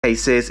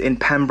cases in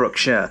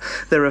Pembrokeshire.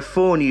 There are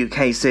 4 new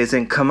cases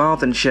in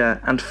Carmarthenshire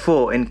and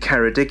 4 in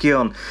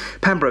Ceredigion.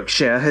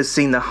 Pembrokeshire has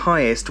seen the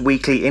highest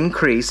weekly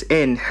increase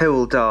in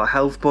Hywel Dda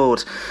Health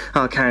Board.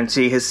 Our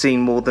county has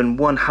seen more than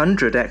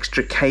 100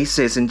 extra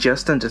cases in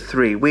just under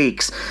 3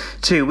 weeks.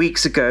 2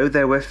 weeks ago,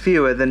 there were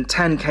fewer than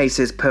 10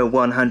 cases per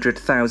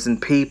 100,000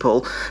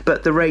 people,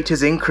 but the rate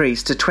has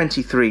increased to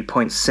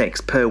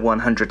 23.6 per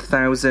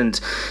 100,000.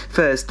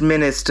 First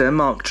Minister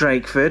Mark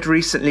Drakeford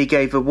recently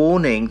gave a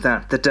warning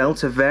that the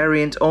Delta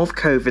variant of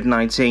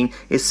COVID-19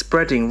 is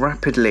spreading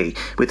rapidly,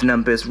 with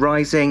numbers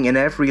rising in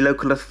every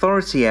local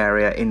authority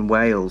area in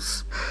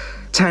Wales.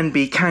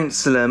 Tenby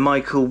councillor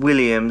Michael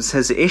Williams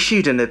has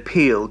issued an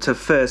appeal to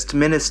First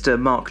Minister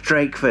Mark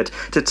Drakeford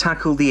to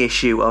tackle the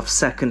issue of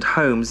second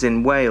homes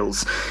in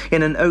Wales.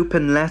 In an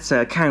open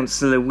letter,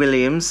 Councillor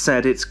Williams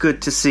said it's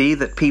good to see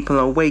that people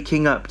are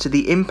waking up to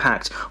the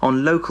impact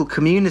on local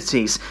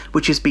communities,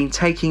 which has been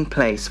taking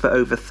place for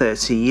over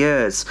 30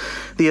 years.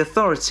 The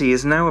authority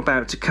is now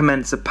about to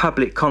commence a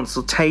public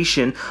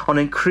consultation on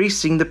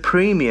increasing the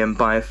premium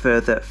by a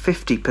further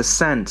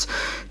 50%.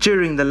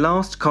 During the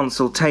last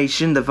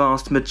consultation, the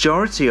vast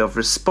majority of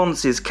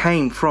responses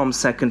came from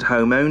second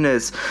home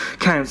owners.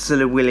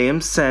 Councillor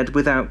Williams said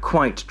without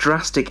quite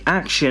drastic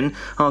action,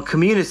 our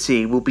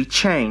community will be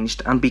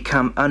changed and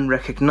become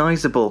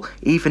unrecognisable,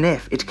 even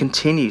if it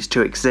continues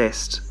to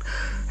exist.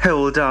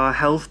 Hywel Dda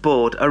Health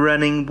Board are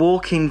running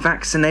walk-in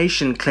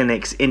vaccination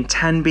clinics in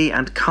Tenby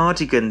and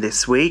Cardigan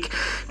this week.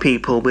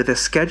 People with a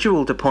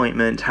scheduled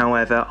appointment,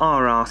 however,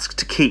 are asked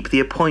to keep the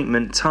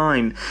appointment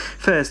time.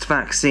 First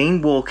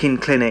Vaccine walk-in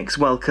clinics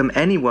welcome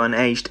anyone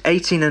aged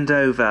 18 and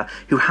over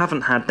who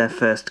haven't had their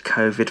first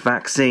COVID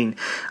vaccine.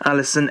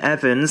 Alison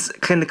Evans,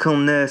 clinical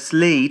nurse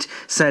lead,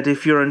 said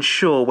if you're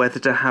unsure whether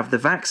to have the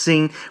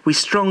vaccine, we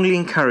strongly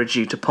encourage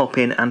you to pop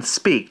in and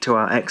speak to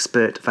our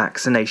expert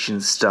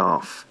vaccination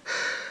staff.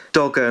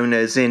 Dog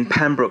owners in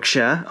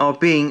Pembrokeshire are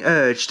being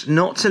urged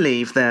not to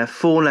leave their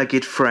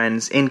four-legged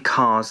friends in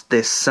cars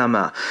this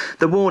summer.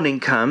 The warning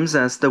comes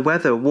as the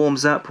weather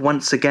warms up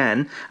once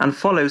again and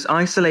follows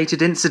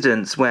isolated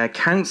incidents where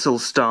council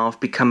staff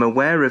become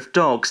aware of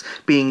dogs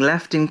being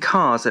left in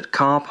cars at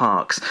car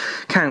parks.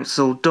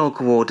 Council dog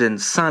warden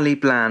Sally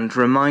Bland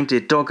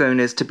reminded dog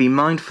owners to be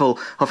mindful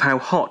of how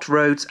hot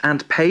roads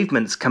and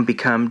pavements can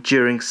become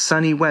during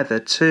sunny weather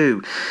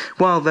too.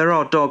 While there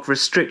are dog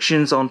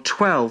restrictions on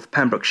 12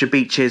 Pembrokeshire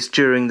beaches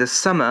during the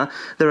summer,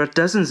 there are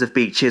dozens of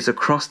beaches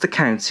across the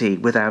county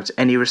without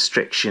any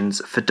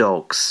restrictions for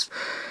dogs.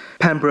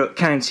 Pembroke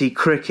County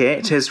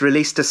Cricket has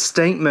released a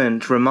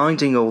statement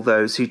reminding all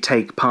those who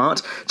take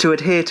part to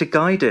adhere to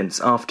guidance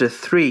after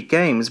 3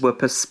 games were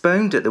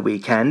postponed at the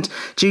weekend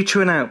due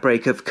to an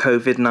outbreak of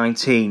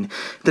COVID-19.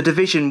 The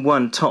Division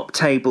 1 top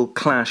table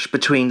clash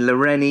between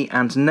Lawrenny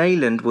and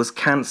Neyland was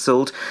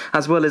cancelled,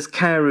 as well as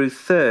Carew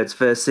thirds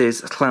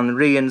versus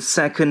Llanrhian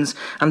seconds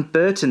and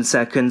Burton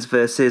seconds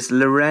versus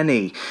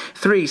Lawrenny.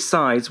 3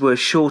 sides were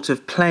short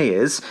of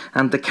players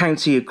and the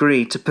county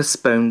agreed to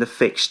postpone the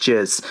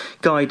fixtures.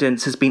 Guidance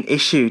has been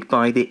issued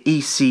by the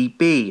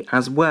ECB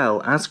as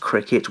well as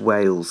Cricket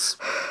Wales.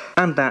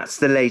 And that's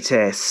the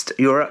latest.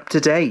 You're up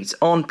to date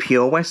on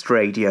Pure West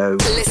Radio.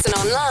 Listen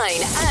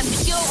online at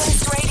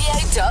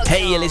purewestradio.com.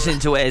 Hey, you listen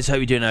to us. Hope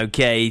you're doing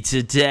okay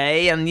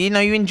today. And, you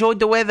enjoyed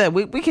the weather.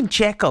 We can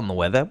check on the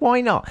weather.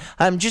 Why not?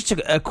 Just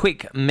a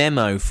quick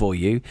memo for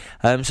you.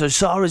 So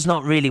Sarah's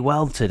not really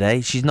well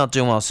today. She's not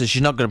doing well, so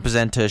she's not going to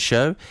present her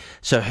show.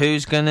 So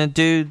who's going to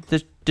do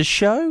the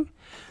show?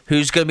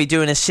 Who's going to be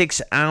doing a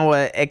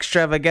 6-hour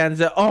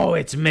extravaganza? Oh,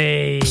 it's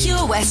me.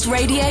 Pure West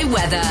Radio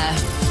weather.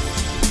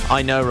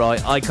 I know,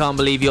 right? I can't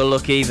believe your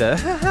luck either.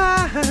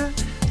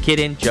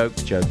 Kidding. Joke.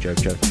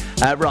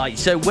 Right,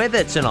 so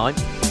weather tonight.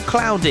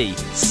 Cloudy,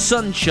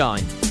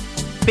 sunshine,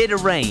 bit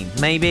of rain,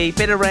 maybe.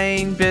 Bit of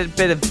rain, bit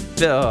of...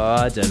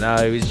 I don't know.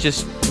 It's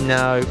just,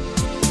 no.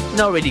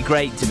 Not really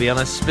great, to be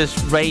honest. Just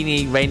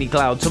rainy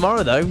cloud.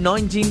 Tomorrow, though,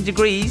 19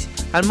 degrees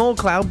and more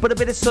cloud, but a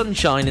bit of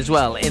sunshine as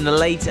well in the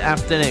late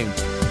afternoon.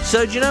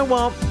 So, do you know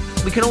what?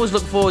 We can always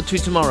look forward to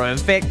tomorrow. In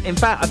fact,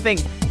 I think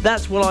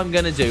that's what I'm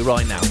going to do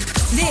right now.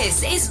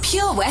 This is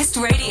Pure West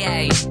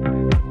Radio.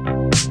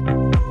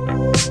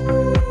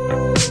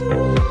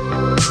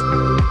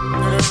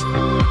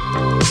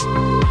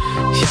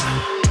 Yeah.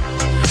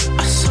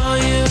 I saw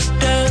you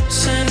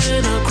dancing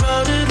in a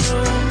crowded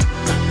room.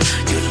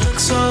 You look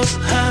so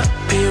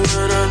happy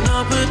when I'm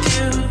not with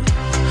you.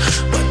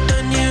 But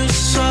then you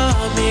saw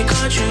me,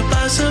 caught you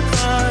by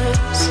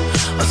surprise.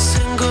 A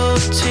single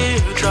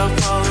teardrop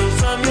falling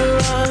from your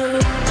eye.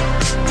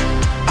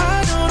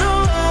 I don't know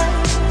why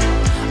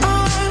I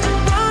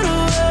run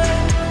away.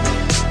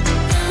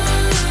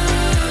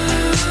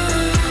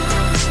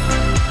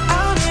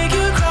 I'll make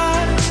you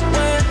cry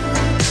when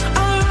I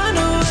run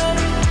away.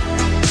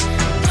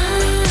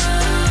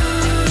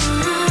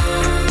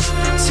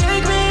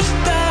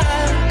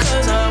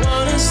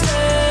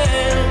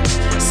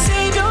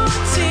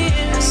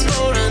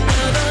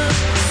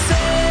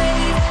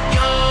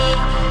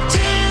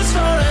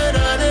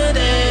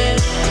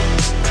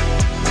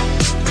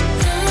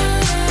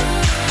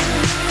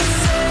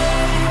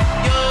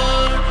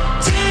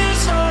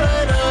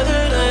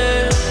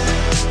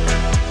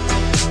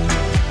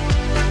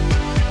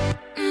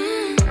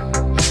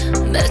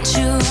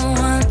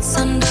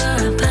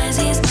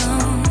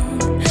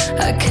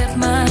 I kept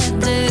my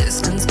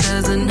distance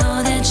 'cause I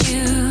know that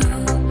you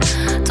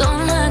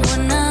don't like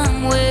when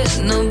I'm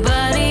with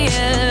nobody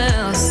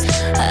else.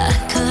 I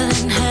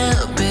couldn't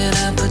help it,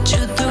 I put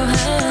you through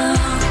hell.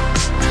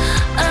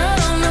 I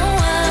don't know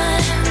why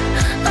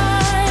I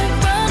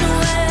run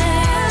away.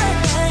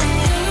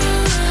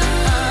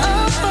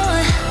 Oh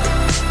boy,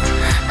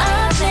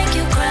 I'll make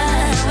you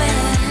cry when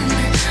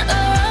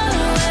I run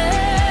away.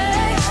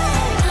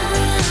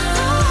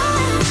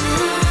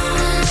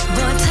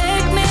 Boy,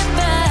 take me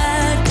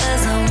back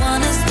 'cause I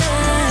wanna stay.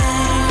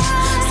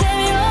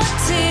 Save your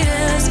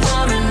tears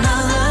for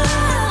another.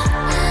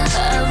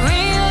 I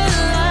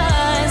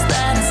realize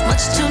that it's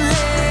much too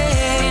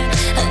late,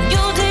 and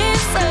you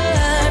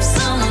deserve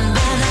someone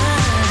better.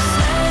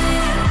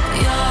 Save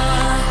your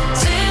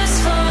tears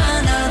for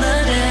another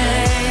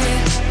day.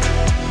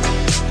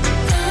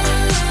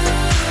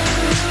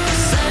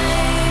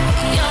 Save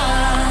your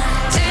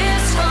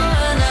tears for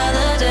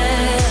another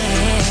day.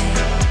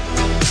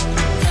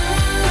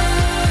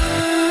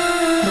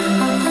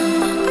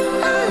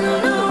 I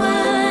don't know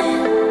why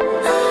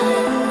I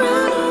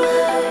run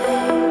away.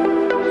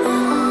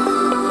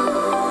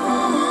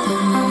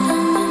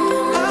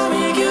 I'll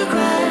make you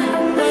cry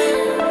when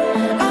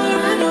I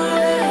run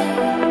away.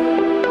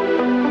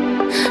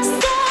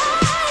 Save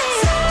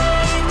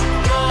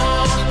your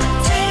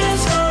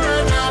tears for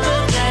another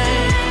day.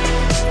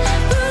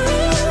 Ooh,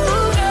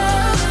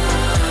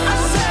 I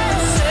said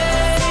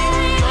save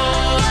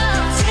your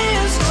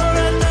tears for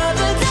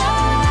another day.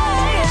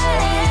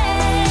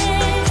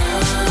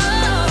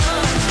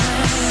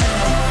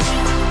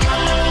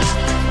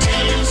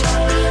 Tears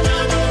for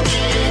another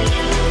day.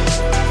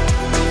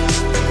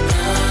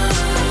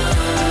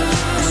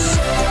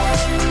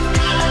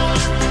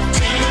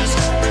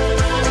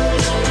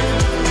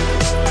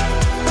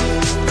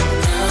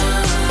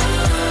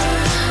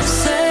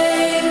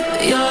 Save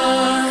your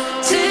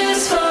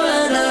tears for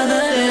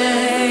another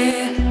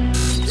day.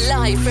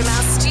 Live from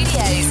our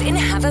studios in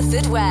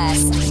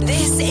Haverfordwest,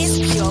 this is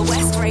Pure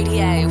West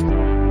Radio.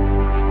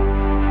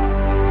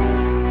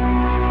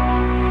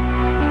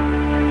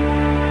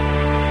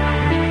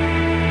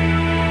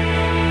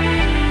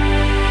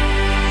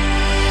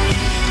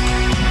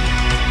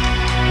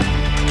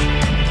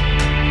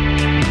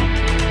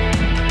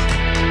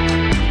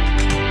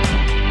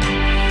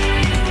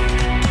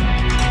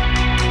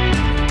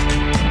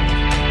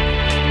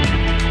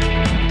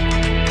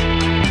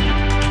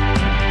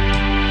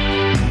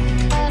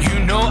 You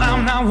know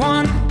I'm not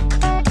one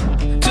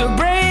to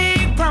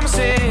break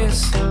promises.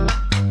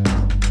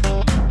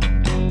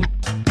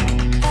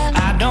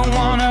 I don't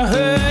wanna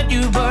hurt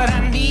you, but I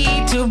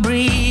need to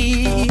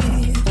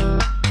breathe.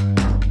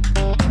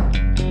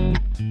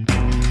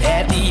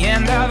 At the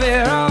end of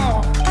it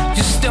all,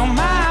 you're still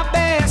my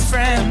best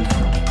friend.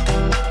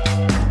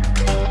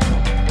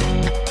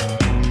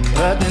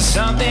 But there's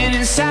something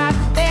inside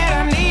that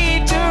I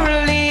need to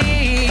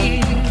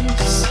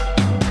release.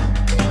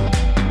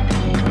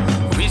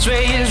 Which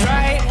way is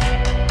right?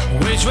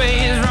 Which way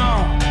is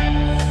wrong?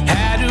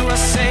 How do I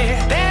say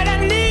that I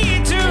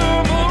need to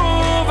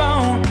move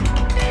on?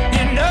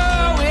 You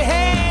know we're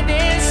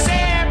heading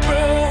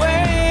separate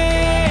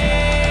ways,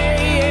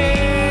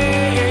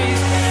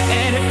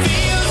 and it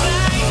feels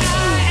like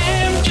I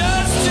am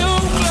just too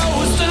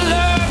close to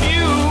love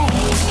you.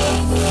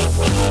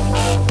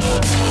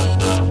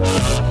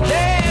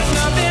 There's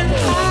nothing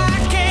I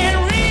can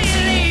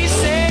really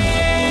say.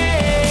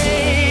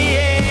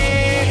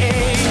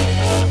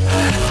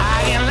 I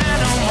can't lie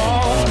no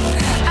more.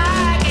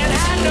 I can't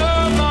hide no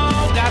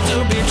more. Got to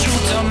be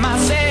true to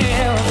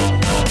myself.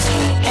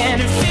 And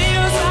it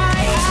feels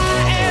like I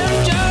am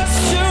just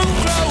too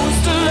close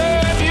to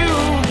love you.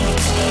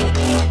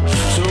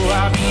 So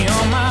I'll be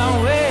on my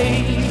way.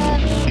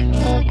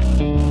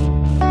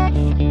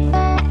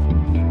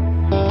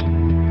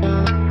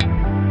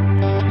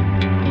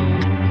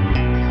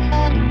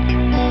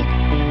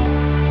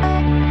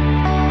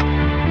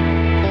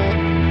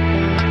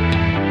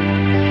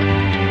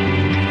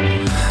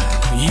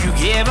 You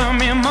giving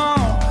me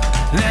more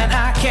than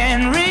I can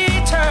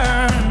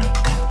return.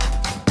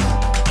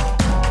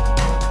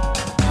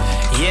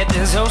 Yet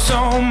there's oh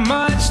so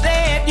much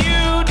that you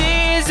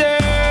deserve.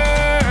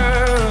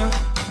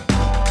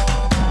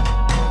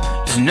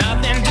 There's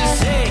nothing to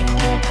say,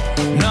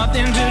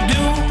 nothing to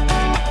do.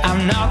 I'm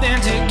nothing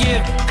to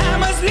give. I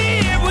must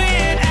live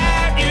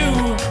without you.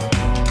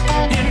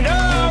 You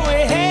know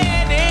we're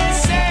heading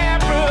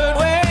separate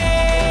ways,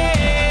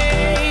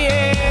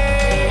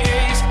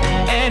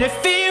 and it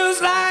feels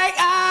like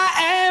I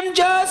am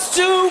just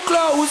too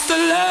close to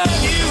love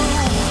you.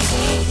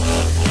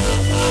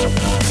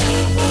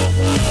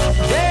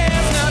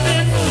 There's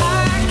nothing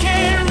I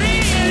can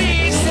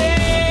really say.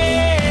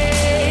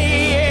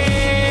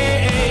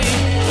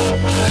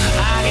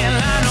 I can't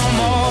lie no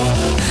more.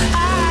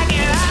 I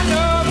can't lie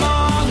no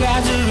more.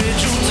 Got to be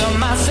true to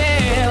myself.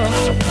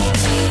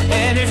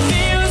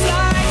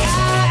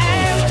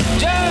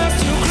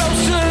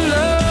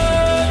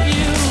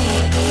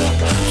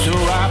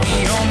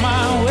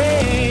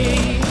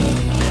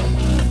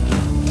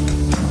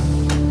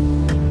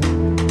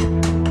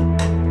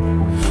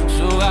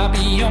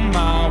 be on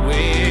my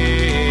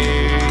way.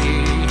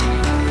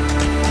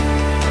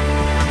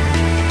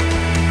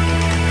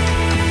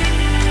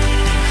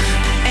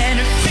 And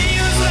it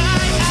feels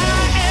like I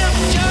am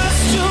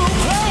just too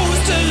close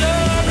to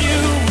love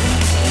you.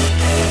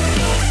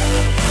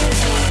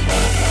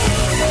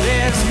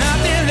 There's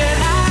nothing that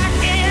I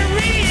can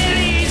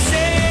really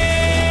say.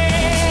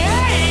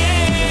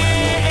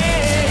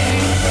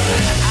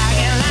 I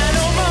can't hide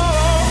no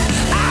more.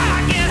 I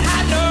can't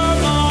hide no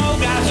more.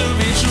 Got to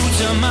be true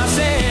to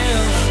myself.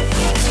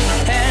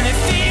 And it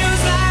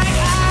feels like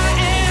I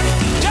am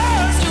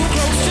just too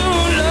close to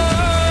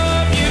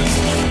love you.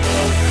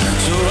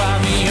 So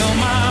I'll be on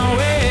my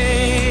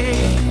way.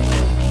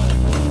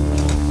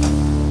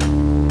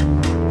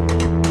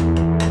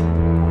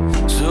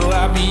 So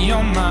I'll be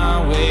on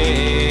my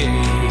way.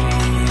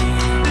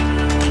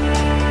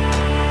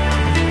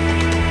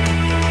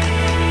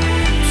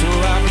 So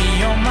I'll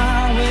be on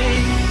my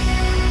way.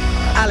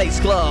 Alex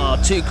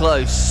Clark, Too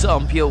Close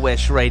on Pure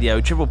West Radio.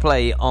 Triple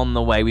play on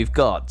the way. We've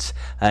got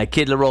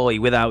Kid Laroi,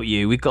 Without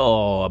You. We've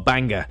got a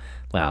banger.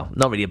 Well,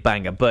 not really a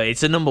banger, but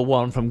it's a number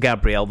one from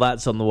Gabrielle.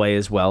 That's on the way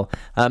as well.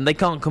 They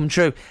can't come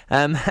true.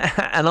 And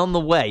on the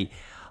way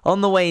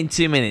in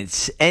 2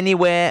 minutes,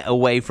 Anywhere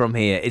Away From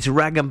Here. It's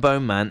Rag and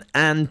Bone Man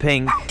and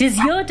Pink. Does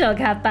your dog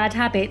have bad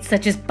habits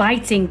such as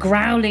biting,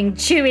 growling,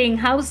 chewing,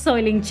 house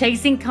soiling,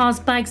 chasing cars,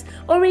 bikes,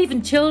 or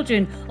even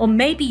children? Or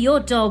maybe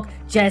your dog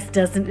just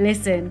doesn't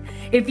listen?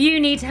 If you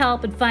need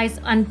help, advice,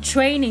 and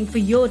training for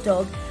your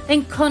dog,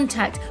 then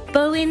contact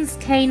Bowen's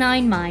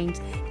Canine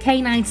Mind.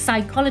 Canine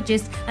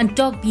psychologist and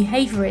dog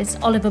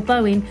behaviorist Oliver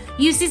Bowen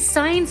uses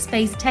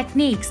science-based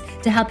techniques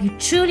to help you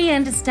truly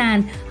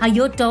understand how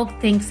your dog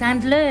thinks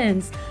and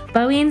learns.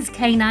 Bowen's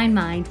Canine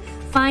Mind.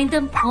 Find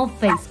them on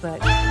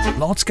Facebook.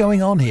 Lots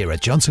going on here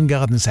at Johnson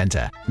Garden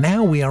Centre.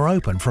 Now we are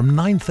open from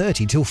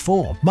 9:30 till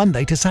 4,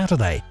 Monday to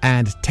Saturday,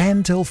 and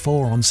 10 till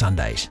 4 on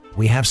Sundays.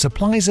 We have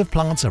supplies of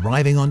plants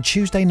arriving on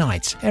Tuesday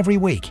nights every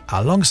week,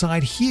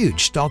 alongside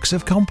huge stocks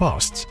of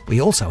composts.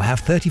 We also have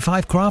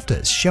 35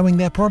 crafters showing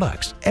their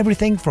products,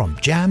 everything from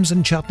jams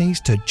and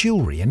chutneys to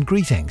jewellery and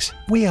greetings.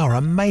 We are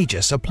a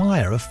major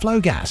supplier of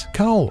flow gas,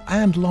 coal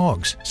and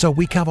logs, so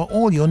we cover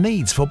all your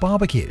needs for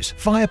barbecues,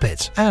 fire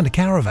pits and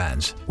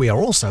caravans. We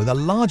are also the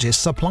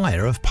largest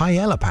supplier of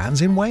paella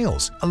pans in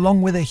Wales,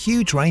 along with a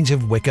huge range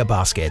of wicker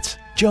baskets.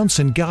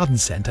 Johnson Garden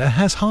Centre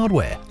has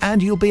hardware,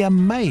 and you'll be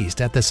amazed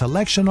at the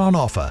selection on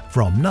offer,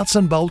 from nuts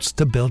and bolts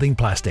to building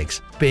plastics.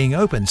 Being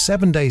open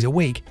 7 days a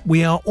week,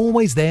 we are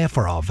always there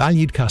for our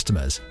valued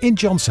customers. In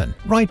Johnson,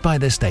 right by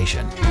the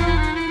station.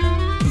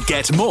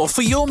 Get more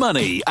for your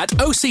money at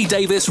OC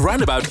Davis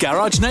Roundabout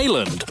Garage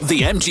Neyland,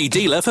 the MG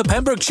dealer for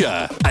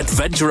Pembrokeshire.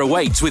 Adventure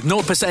awaits with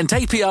 0%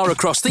 APR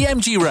across the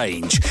MG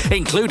range,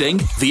 including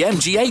the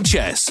MG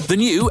HS, the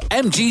new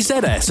MG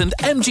ZS and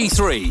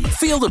MG3.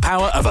 Feel the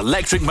power of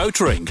electric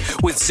motoring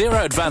with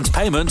zero advance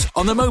payment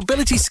on the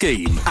mobility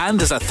scheme.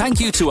 And as a thank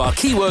you to our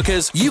key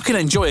workers, you can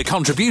enjoy a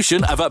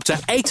contribution of up to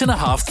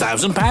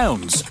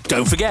 £8,500.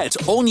 Don't forget,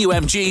 all new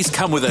MGs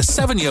come with a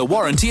 7-year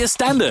warranty as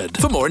standard.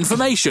 For more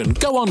information,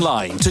 go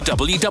online to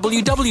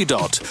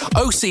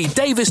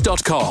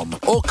www.ocdavis.com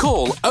or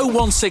call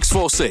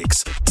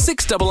 01646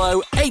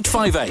 600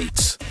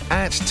 858.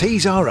 At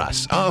Tees R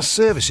Us, our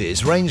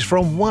services range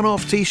from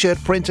one-off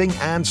t-shirt printing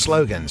and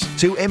slogans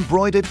to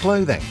embroidered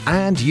clothing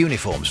and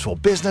uniforms for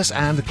business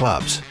and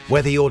clubs.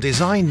 Whether your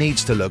design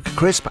needs to look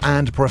crisp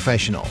and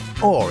professional,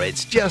 or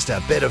it's just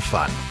a bit of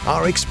fun,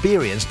 our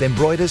experienced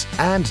embroiders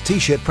and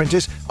t-shirt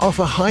printers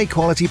offer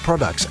high-quality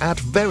products at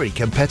very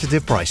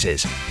competitive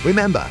prices.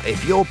 Remember,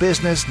 if your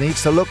business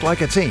needs to look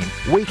like a team,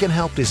 we can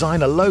help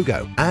design a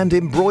logo and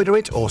embroider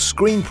it or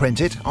screen print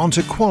it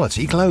onto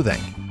quality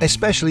clothing,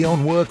 especially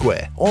on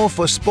workwear or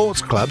for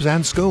sports clubs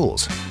and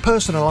schools.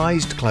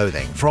 Personalised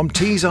clothing from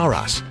Tees R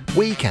Us.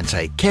 We can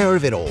take care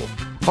of it all.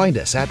 Find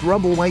us at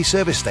Rumbleway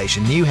Service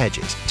Station, New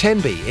Hedges,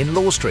 10B in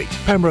Law Street,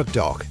 Pembroke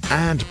Dock,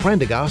 and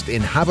Prendergast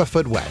in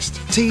Haverfordwest.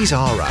 Tees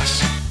R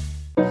Us.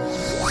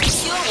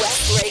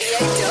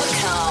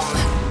 PureWestRadio.com.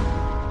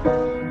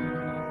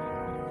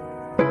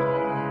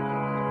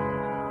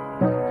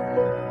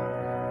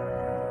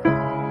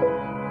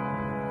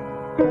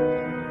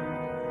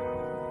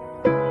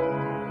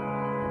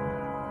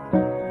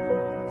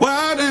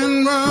 Wild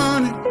and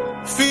running,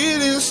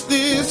 feeling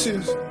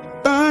stitches,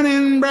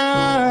 burning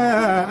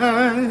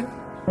bright.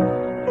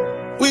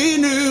 We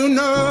knew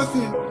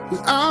nothing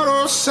was out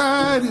of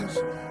sight, is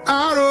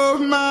out of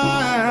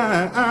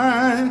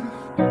mind.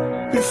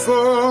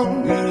 Before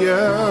we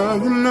ever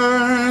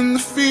learned the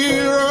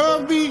fear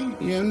of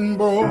being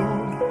bold,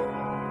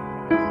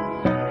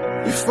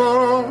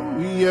 before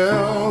we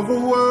ever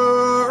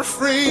were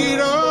afraid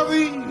of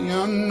the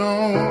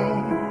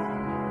unknown.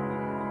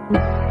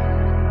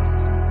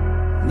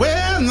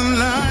 When the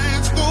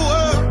lights go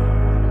up,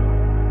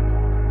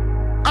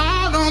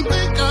 I don't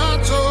think I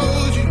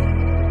told you,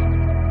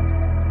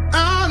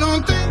 I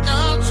don't think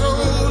I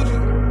told you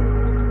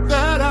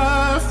that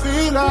I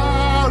feel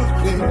out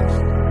of place.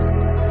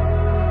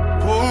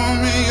 Pull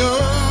me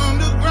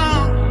under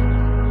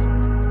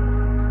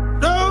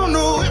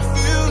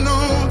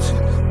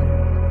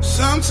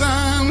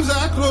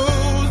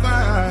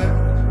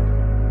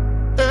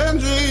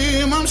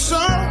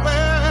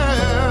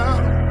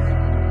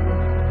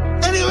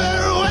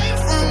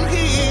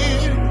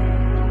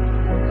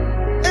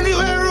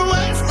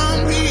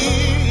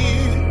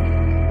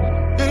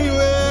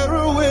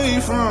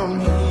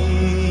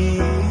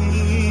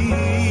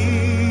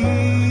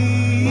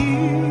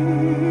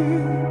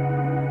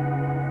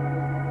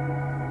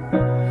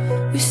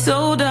We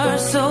sold our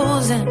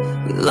souls and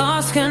we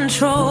lost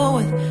control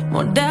with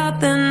more doubt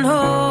than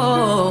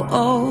hope.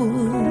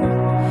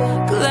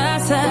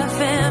 Glass half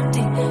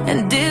empty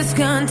and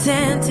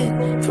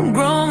discontented from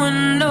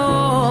growing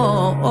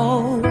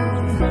old.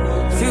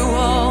 Through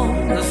all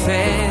the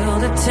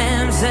failed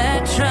attempts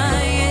at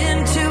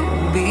trying to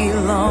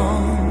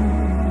belong,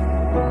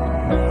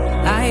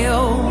 I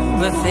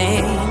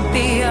overthink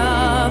the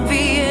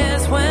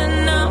obvious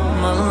when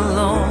I'm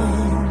alone.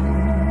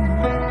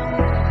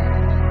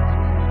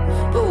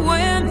 But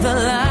when the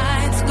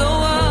lights go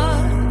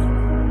up,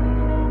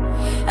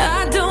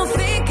 I don't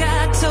think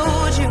I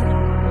told you,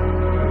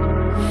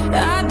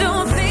 I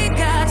don't think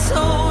I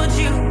told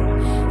you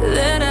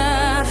that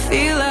I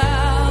feel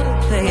out of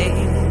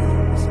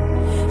place.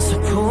 So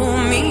pull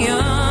me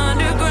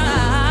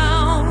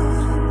underground.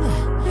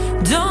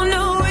 Don't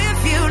know if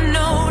you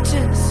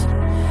notice,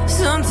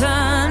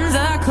 sometimes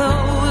I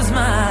close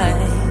my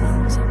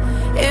eyes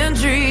and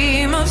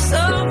dream of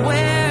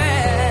somewhere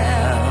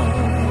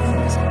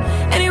else.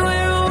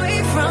 Anywhere away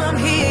from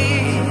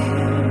here,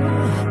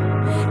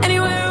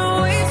 anywhere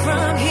away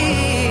from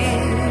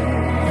here,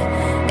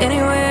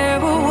 anywhere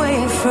away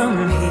from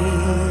here.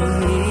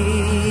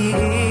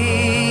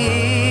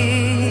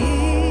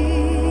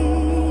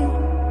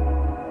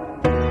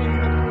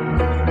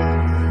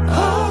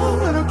 Oh,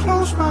 when I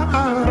close my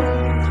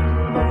eyes.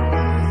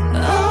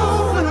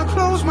 Oh, when I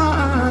close my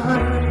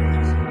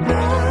eyes.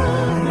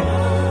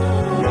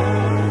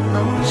 I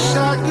wish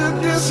I could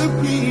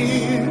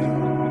disappear.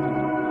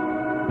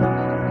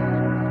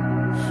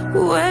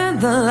 When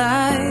the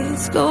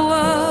lights go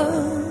up,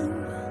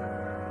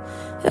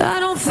 I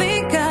don't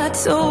think I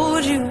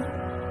told you,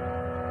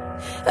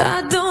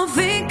 I don't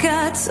think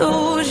I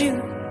told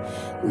you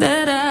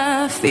that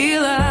I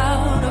feel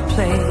out of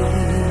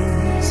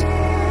place.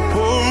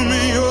 Pull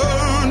me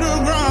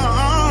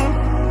underground.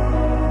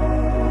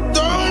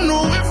 Don't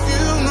know if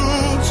you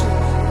notice,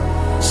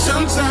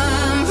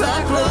 sometimes I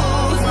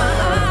close my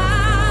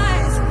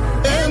eyes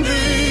and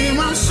dream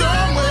of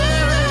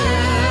somewhere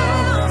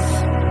else.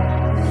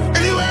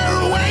 Anywhere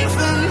away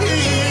from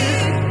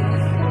here,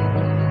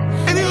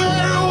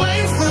 anywhere away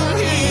from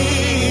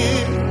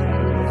here,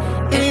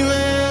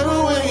 anywhere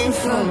away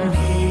from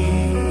here.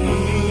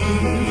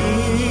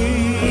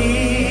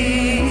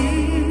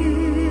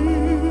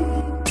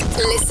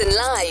 Listen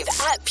live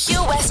at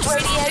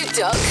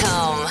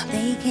purewestradio.com.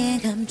 They can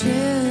come true.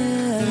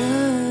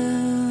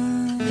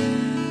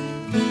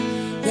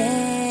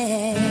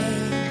 Yeah,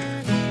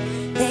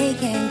 they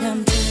can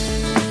come true.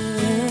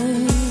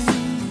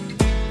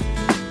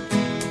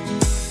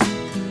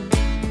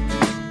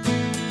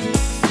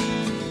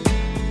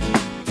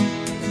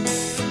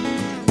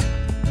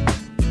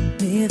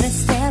 Move a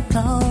step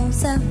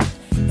closer.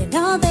 You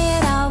know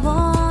that I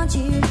want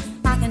you.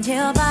 I can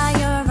tell by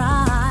your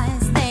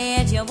eyes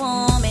that you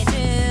want me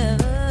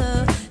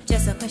to.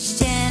 Just a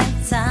question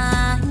of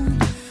time.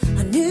 I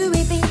knew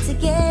we'd be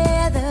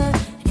together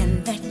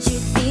and that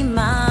you'd be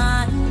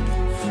mine.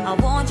 I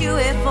want you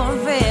here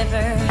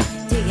forever.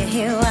 Do you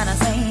hear what I'm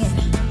saying?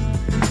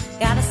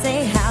 Gotta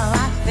say how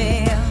I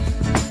feel.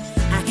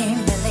 I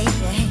can't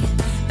believe it,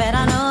 but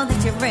I know that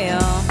you're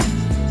real.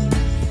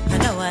 I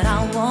know what I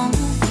want,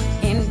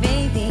 and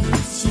baby,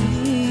 it's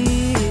you.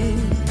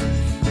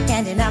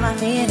 Can't deny my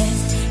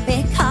feelings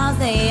because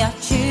they are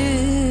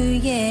true,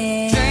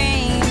 yeah.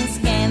 Dreams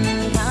can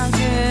come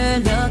true.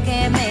 Look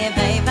at me,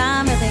 babe,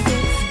 I'm with you.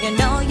 You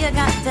know you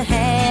got to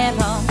have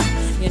hope.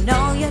 You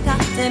know you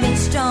got to be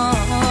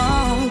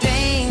strong.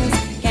 Dreams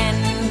can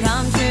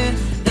come true.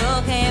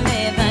 Look at me,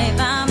 babe,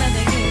 I'm with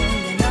you.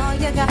 You know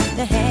you got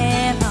to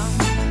have hope.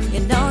 You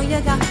know you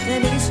got to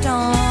be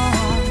strong.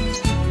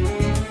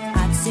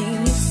 I've seen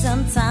you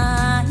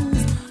sometimes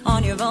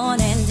on your own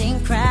ending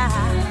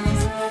cries.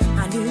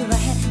 I knew I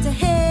had to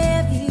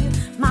have you.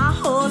 My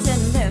whole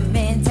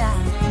sentimental.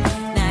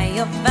 Now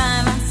you're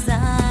by my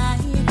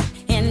side,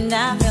 and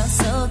I feel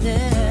so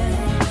good.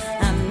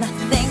 I'm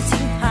nothing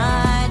too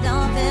hard.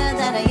 Don't feel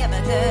that I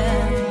ever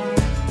could.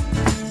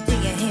 Do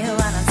you hear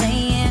what I'm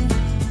saying?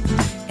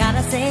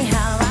 Gotta say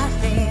how I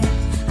feel.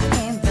 I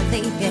can't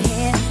believe you're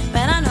here,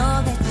 but I know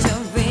that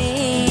you're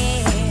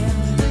real.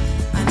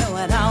 I know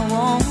what I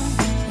want,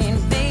 and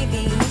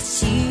baby,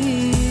 it's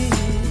you.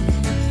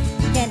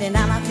 Can't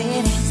deny my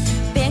feelings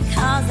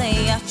because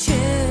they are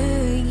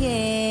true,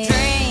 yeah.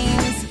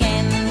 Dreams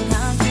can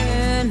come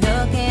true.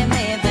 Look at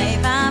me,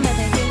 babe, I'm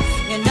with you.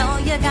 You know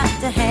you got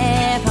to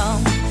have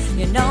hope.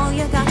 You know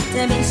you got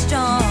to be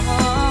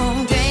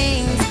strong.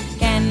 Dreams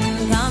can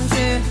come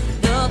true.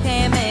 Look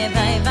at me,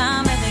 babe,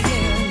 I'm with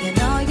you. You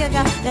know you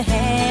got to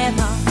have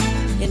hope.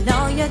 You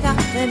know you got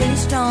to be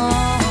strong.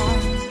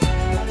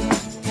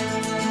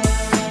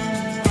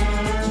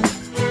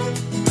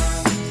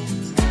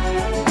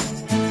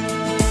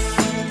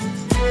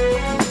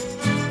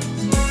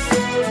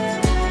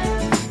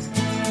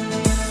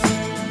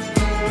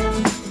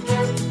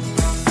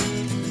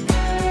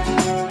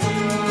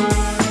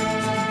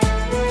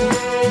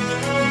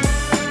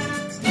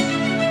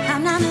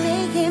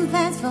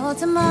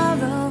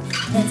 tomorrow.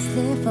 Let's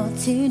live for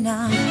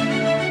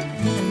tonight.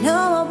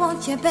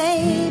 want you,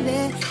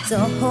 baby. So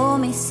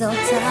hold me so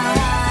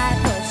tight.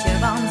 Put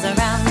your arms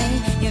around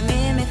me. You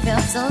make me feel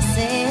so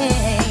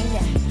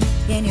safe.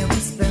 Can you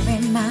whisper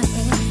in my ear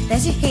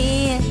that you're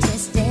here to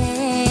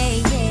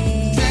stay?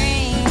 Yeah.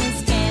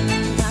 Dreams can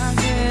come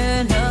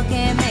true. Look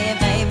at me,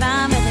 babe,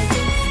 I'm with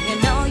you. You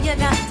know you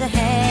got to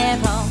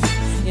have hope.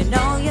 You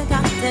know you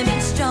got to be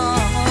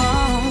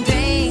strong.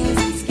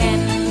 Dreams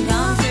can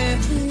come true.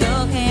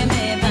 Look at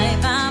me,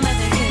 babe, I'm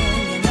with you.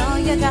 You know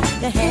you got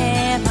to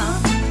have hope.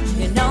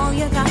 You know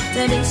you got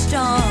to be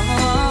strong.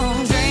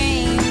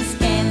 Dreams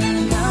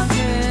can come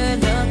true.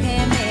 Look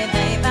at me,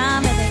 babe,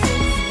 I'm with you.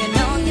 You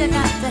know you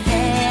got to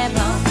have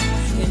hope.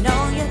 You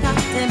know you got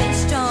to be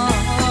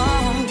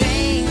strong.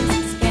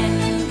 Dreams can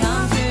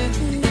come true.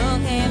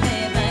 Look at me,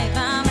 babe,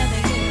 I'm with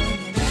you.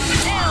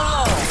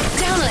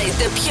 Download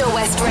the Pure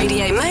West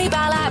Radio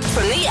mobile app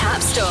from the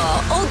App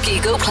Store or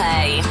Google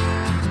Play.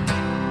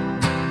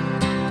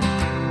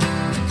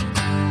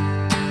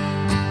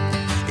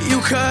 You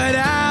cut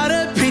out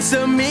a piece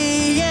of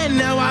me and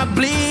now I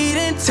bleed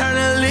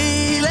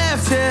internally.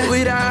 Left here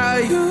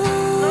without you,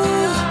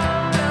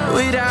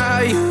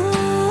 without you.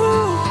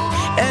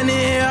 And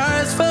it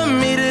hurts for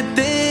me to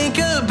think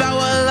about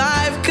what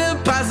life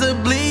could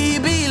possibly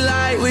be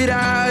like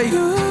without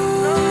you,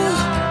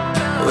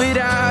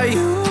 without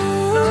you.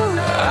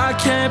 I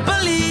can't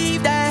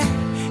believe that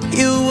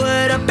you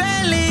would have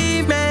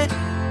believed me.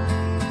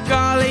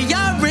 All of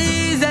your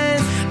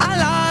reasons, I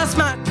lost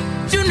my,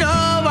 you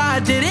know I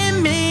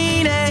didn't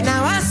mean it.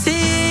 Now I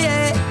see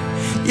it.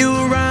 You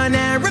run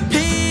and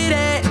repeat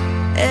it,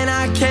 and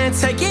I can't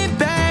take it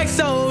back.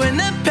 So in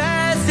the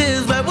past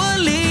is where we'll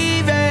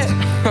leave it.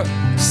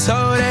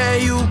 So there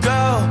you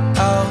go.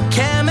 Oh,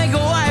 can't make a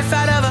wife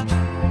out of her.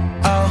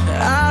 Oh,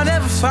 I'll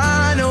never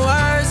find the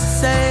words to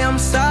say I'm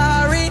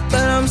sorry,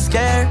 but I'm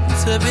scared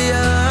to be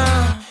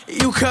alone.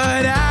 You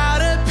cut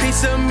out a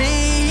piece of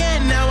me,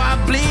 and now I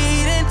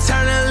bleed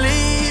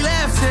internally.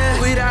 Left here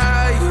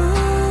without you,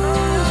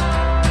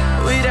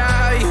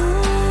 without you.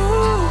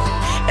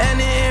 And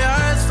it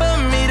hurts for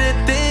me to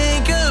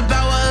think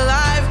about what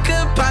life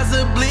could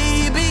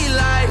possibly be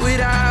like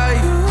without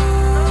you,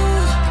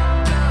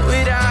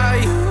 without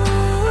you.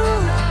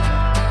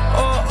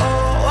 Oh,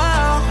 oh,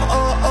 wow,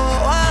 oh, oh,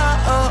 wow,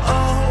 oh,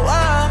 oh,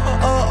 wow,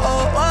 oh,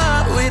 oh, wow.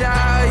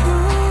 Without you,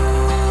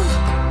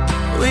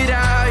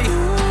 without you.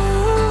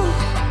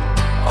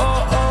 Oh,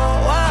 oh,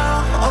 wow,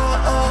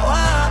 oh, oh,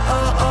 wow,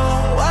 oh, oh,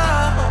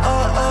 wow,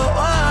 oh, oh,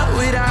 wow.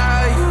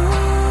 Without you,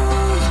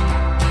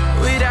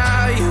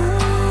 without you.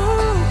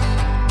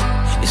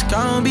 It's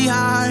gonna be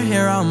hard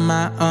here on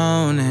my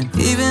own, and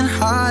even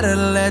harder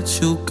to let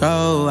you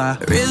go. I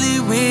really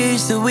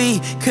wish that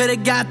we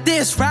could've got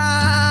this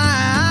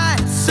right.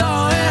 So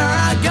here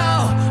I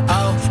go.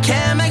 Oh,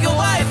 can't make a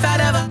wife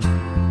out of her.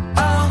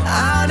 Oh,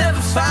 I'll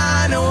never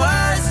find the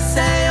words to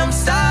say I'm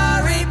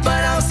sorry,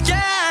 but I'm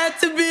scared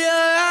to be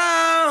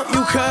alone.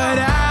 You cut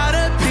out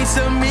a piece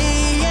of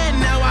me, and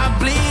now I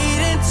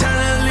bleed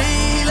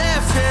internally.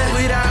 Left here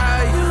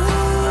without you,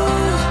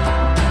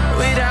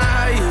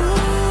 without you.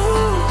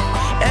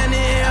 And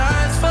it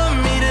hurts for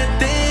me to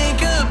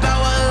think about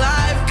what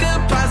life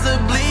could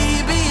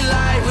possibly be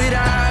like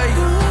without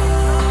you,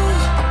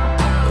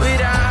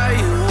 without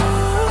you.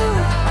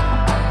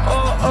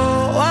 Oh,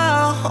 oh,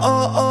 wow,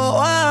 oh, oh,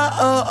 wow,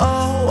 oh,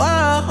 oh,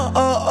 wow,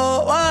 oh, oh,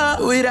 wow.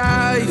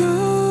 Without you,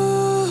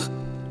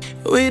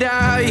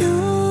 without you.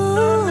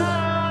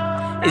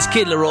 It's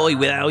Kid Laroi,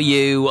 Without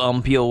You,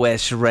 on Pure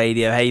West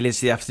Radio. Hey, listen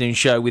to the afternoon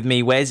show with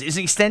me, Wes. It's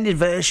an extended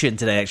version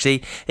today,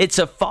 actually. It's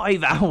a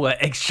 5-hour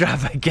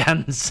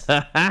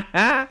extravaganza.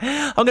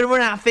 I'm going to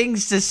run out of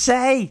things to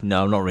say.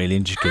 No, not really.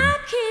 I'm just kidding. I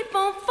keep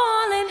on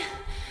falling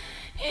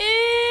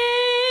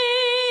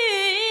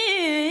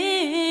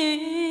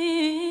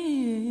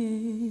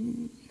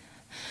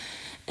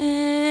in,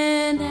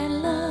 and I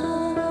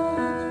love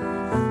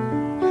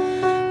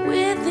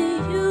with you.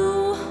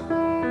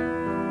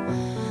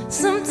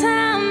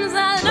 Sometimes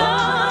I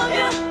love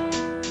you,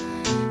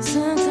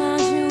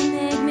 sometimes you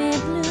make me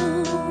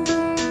blue.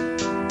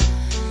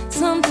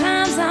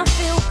 Sometimes I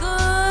feel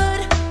good,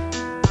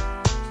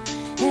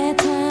 at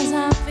times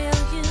I feel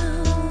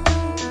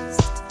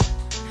used.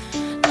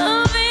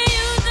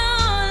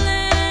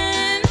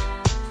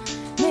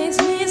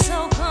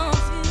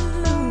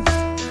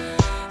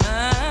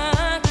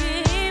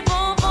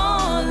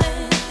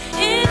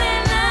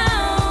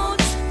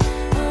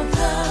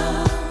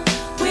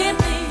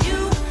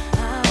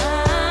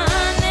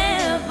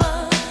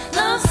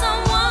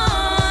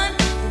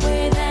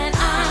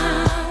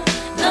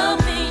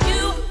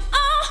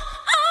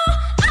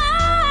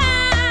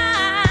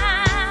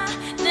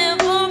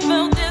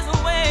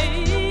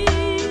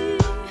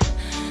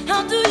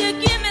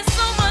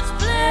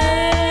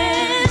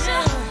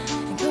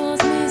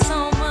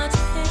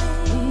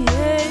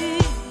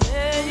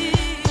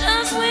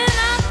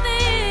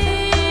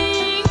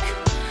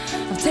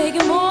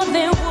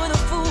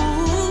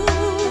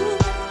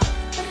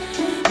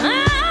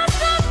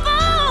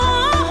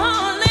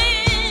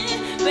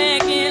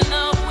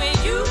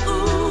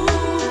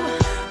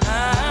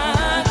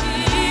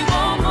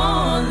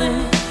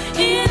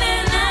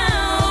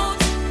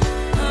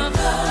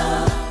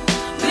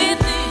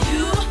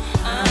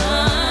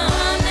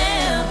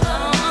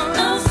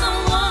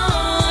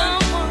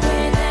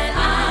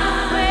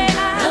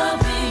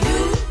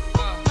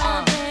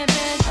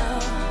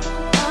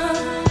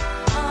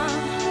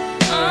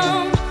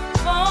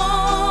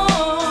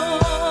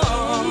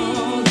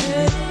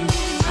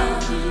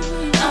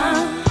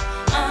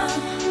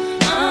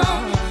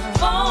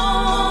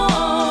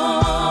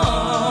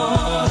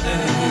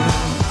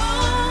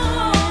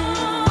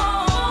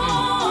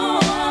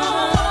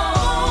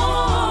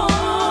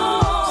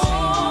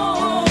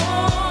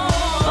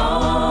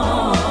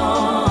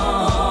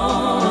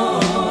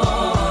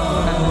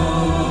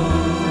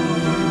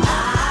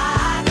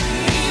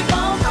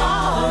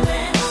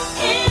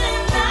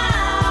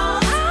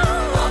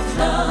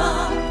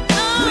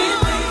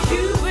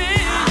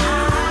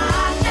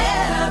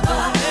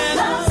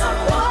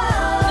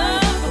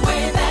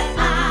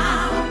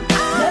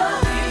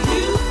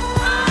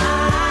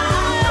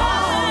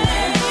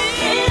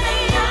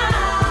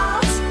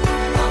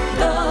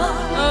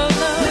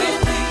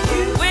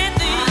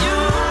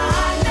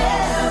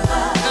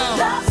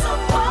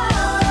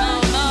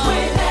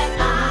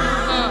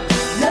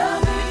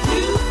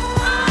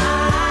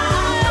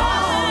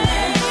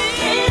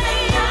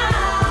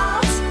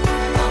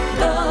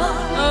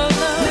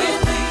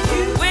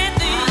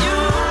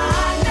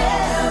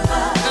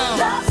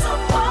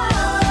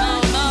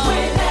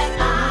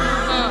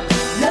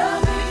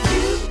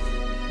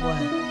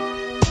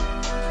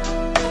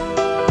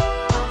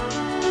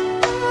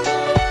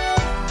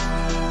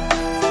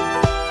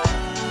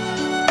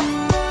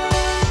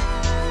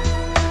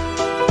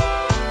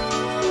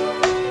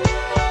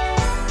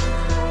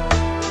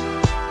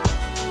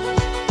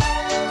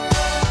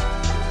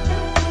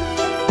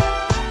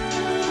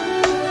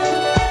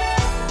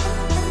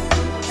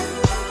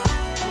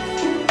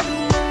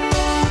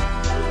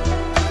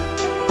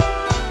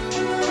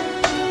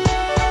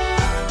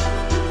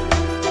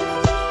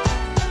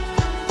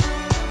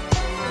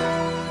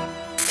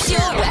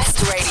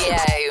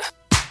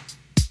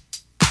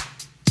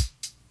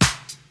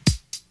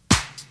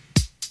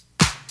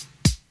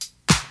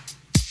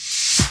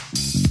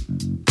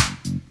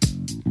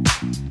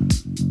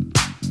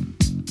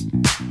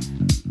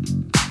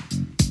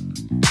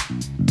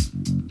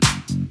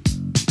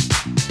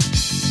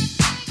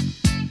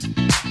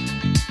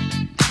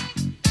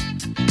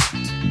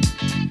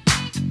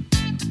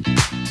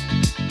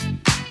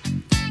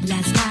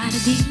 night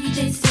a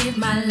DJ saved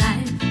my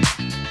life.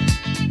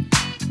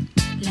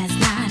 Last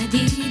night a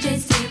DJ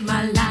saved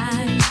my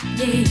life,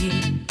 yeah.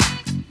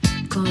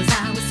 'Cause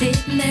I was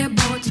sitting there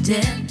bored to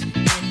death,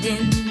 and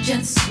in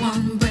just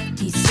one breath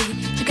he said,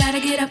 you gotta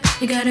get up,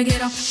 you gotta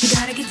get off, you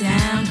gotta get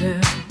down,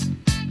 girl.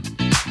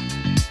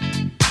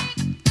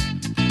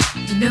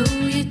 You know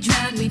you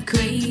drive me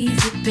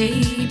crazy,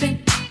 baby.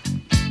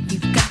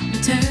 You've got me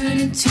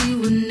turning to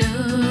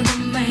another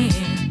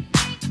man.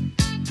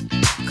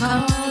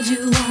 Called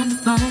you on the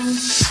phone,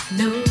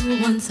 no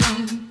one's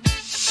home.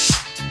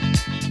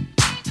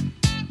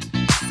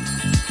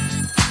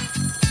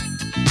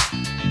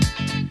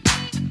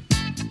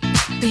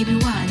 Baby,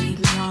 why leave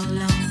me all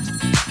alone?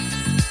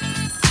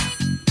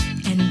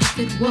 And if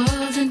it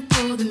wasn't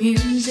for the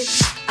music,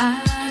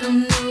 I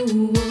don't know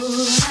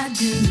what I'd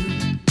do.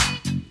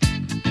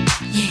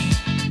 Yeah.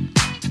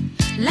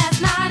 Last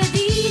night a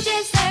DJ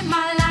saved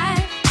my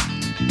life.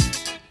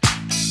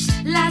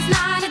 Last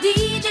night a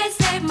DJ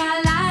saved my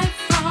life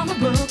from a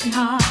broken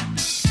heart.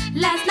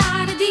 Last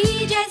night a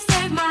DJ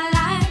saved my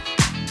life.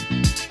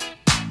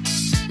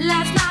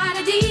 Last night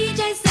a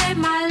DJ saved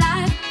my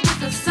life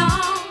with a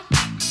song.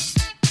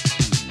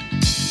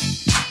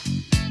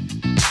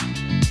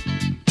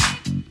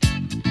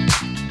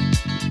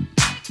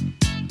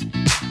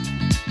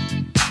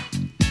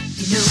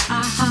 You know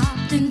I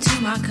hopped into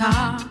my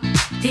car,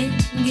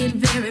 didn't get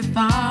very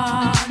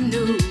far,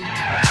 no.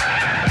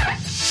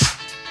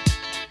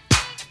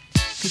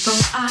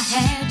 Before I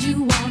had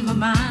you on my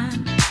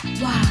mind,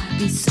 why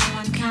be so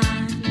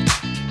unkind?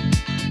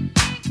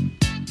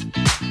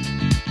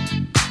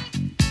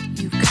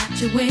 You've got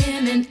your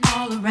women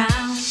all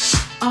around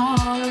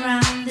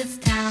this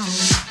town.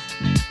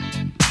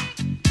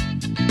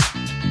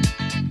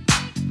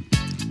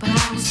 But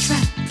I was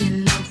trapped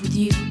in love with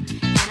you,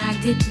 and I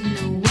didn't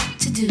know what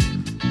to do.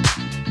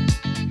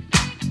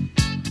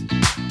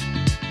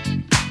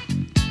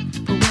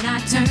 But when I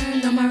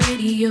turned on my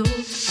radio, I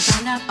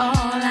found out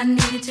all I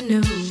needed to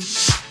know.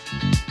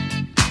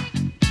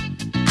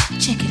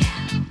 Check it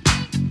out.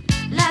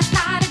 Last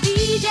night a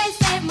DJ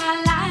saved my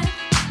life.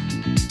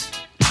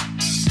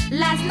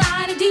 Last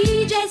night a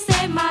DJ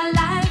saved my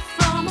life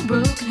from a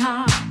broken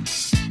heart.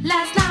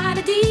 Last night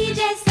a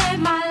DJ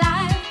saved my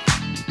life.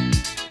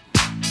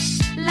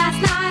 Last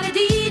night a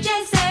DJ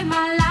saved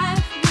my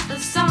life with a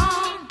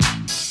song.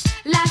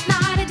 Last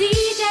night a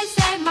DJ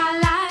saved my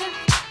life.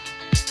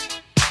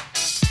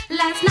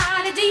 Last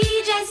night a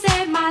DJ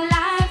saved my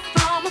life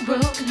from a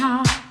broken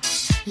heart.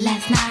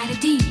 Last night a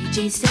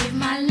DJ saved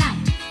my life.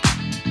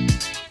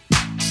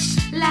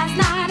 Last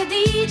night a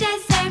DJ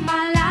saved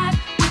my life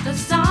with a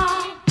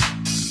song.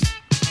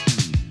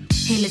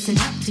 Hey, listen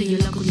up to your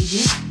local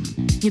DJ.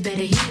 You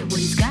better hear what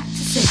he's got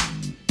to say.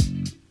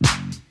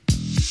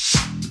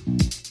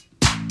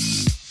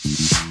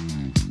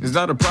 It's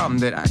not a problem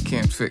that I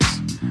can't fix,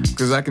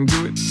 'cause I can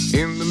do it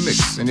in the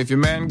mix. And if your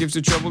man gives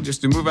you trouble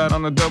just to move out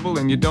on the double,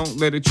 and you don't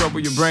let it trouble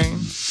your brain,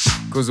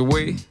 'cause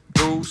away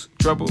goes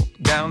trouble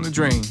down the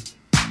drain.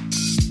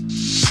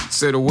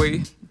 Said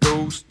away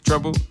goes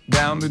trouble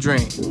down the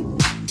drain.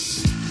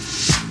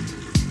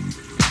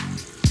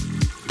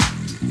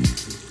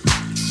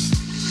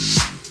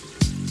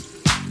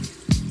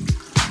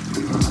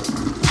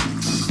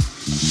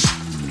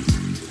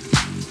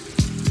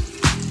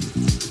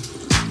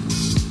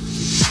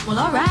 Well,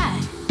 all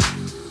right.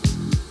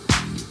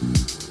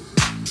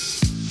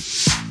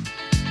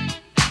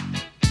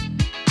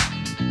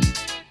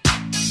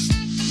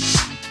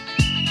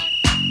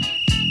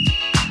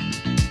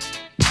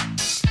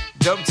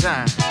 Dub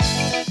time.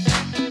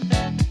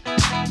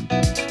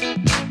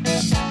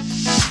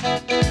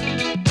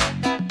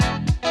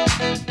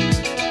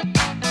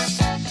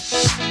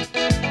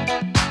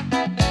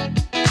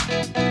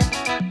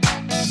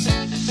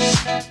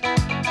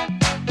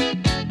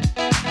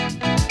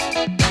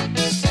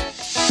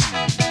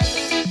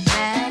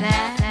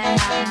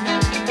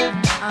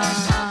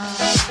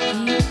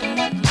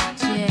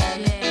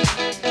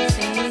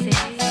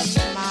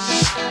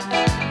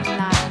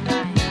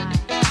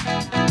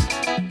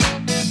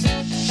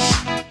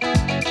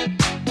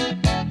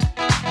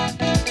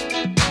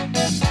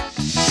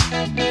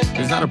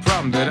 Not a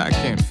problem that I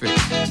can't fix,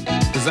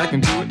 'cause I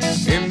can do it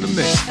in the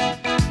mix.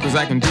 'Cause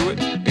I can do it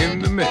in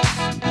the mix.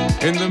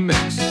 In the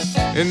mix.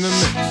 In the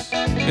mix.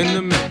 In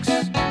the mix.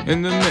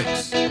 In the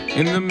mix.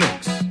 In the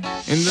mix.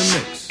 In the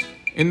mix.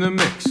 In the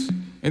mix.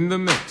 In the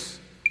mix.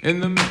 In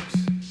the mix.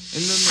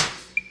 In the mix.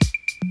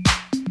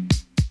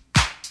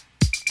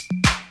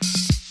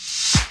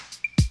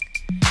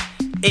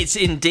 It's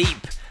in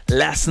deep.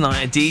 Last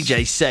night a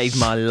DJ saved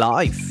my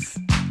life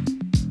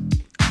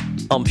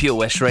on Pure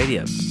West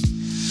Radio.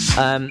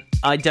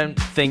 I don't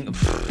think. Do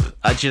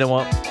you know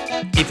what?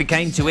 If it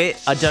came to it,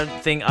 I don't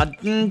think.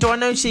 Do I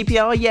know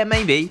CPR? Yeah,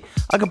 maybe.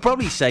 I could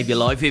probably save your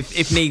life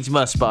if needs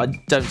must, but I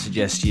don't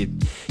suggest you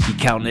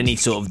count any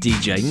sort of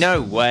DJ.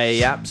 No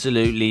way.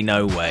 Absolutely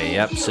no way.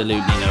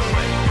 Absolutely no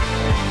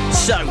way.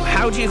 So,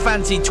 how do you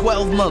fancy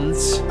 12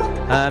 months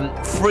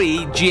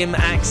free gym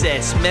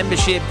access?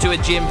 Membership to a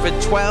gym for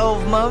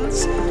 12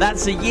 months?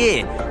 That's a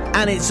year.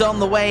 and it's on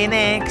the way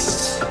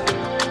next.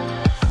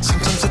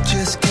 Sometimes I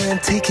just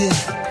can't take it.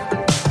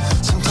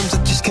 Sometimes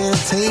I just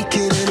can't take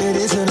it, and it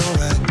isn't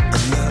alright.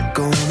 I'm not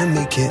gonna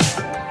make it,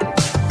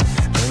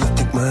 and I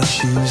think my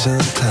shoes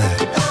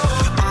untied.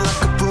 I'm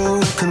like a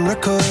broken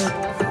record.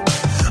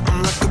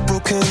 I'm like a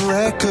broken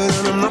record,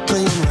 and I'm not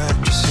playing right.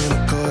 Just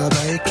cynical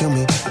about it, kill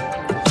me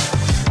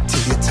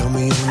till you tell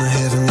me on the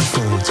heavenly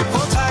phone to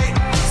hold tight.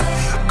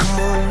 Come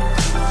on,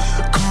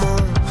 come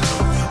on.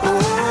 Oh,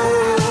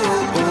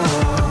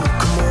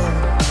 come on,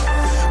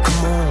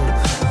 come on.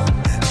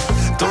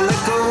 Don't let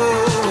go.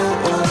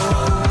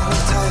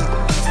 Hold tight,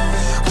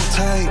 hold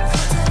tight.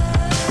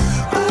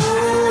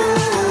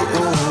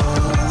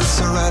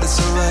 It's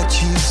alright,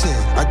 you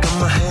said. I got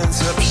my hands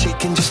up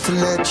shaking just to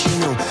let you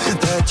know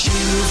that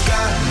you've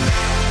got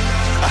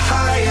a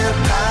higher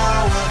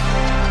power.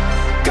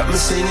 Got me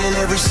singing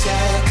every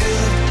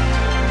second,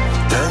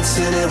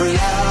 dancing every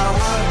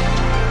hour.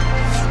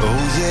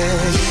 Oh yeah,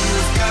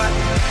 you've got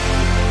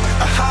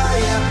a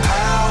higher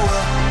power,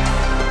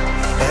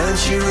 and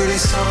she really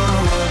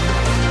someone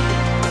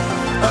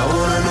I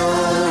wanna know.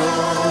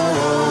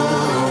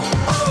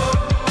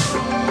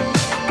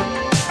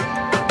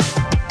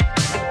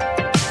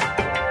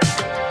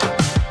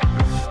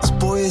 This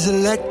boy is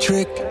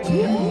electric.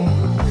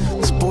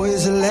 This boy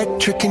is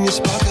electric, and you're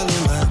sparkling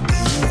like the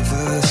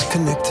universe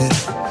connected.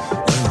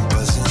 And I'm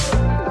buzzing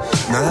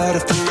night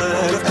after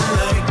night after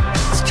night.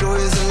 This joy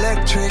is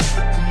electric.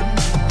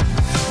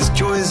 This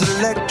joy is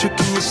electric,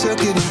 and you're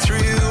circuiting through.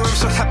 I'm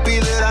so happy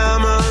that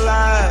I'm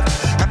alive.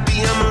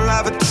 Happy I'm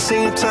alive at the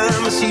same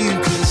time as you,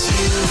 'cause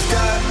you've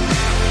got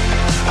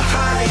a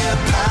higher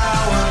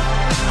power.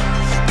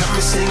 Got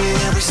me singing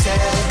every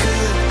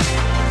second,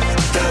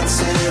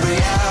 dancing every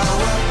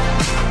hour.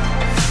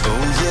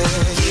 Oh yeah,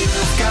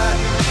 you've got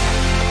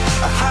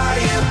a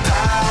higher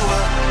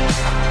power,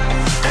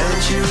 and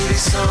you're really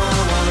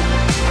someone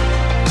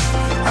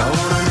I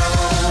wanna know.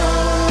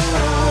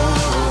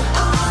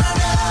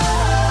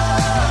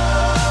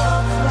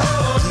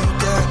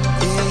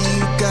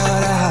 You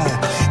got a high.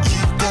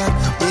 You got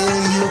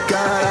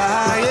a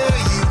high. Yeah,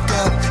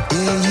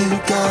 you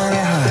got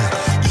a high.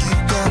 You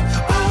got,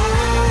 oh,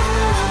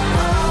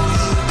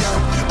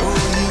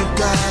 you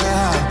got a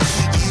high.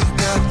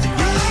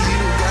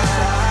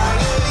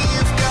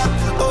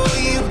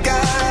 You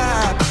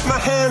got my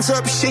hands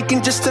up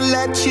shaking just to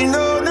let you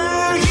know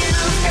now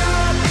you've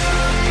got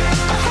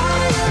a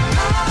higher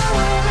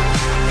power.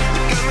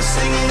 You got me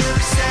singing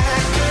every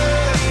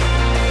second,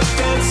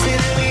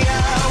 dancing every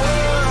hour.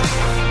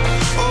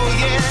 Oh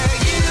yeah,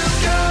 you've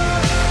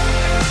got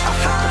a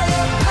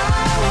higher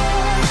power.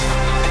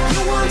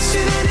 You want it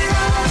in your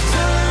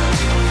lifetime.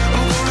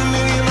 I'm going a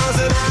million miles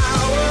an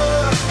hour.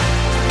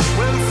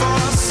 When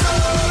for so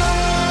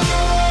long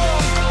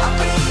I've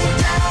been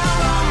down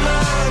on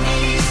my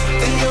knees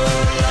in your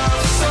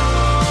love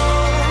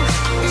song.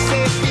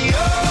 Set me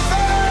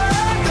over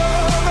and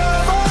over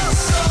for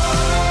so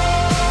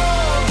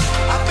long.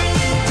 I've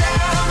been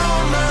down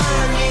on my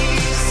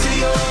knees to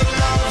your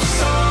love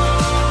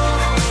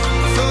song.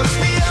 Floats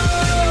me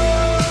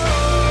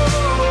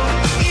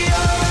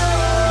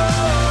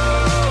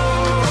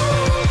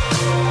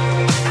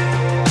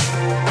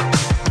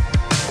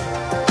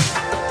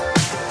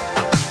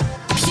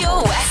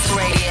Pure West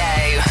Radio.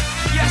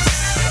 Yes,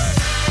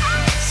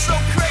 so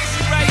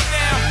crazy right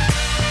now.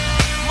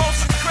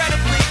 Most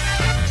incredibly,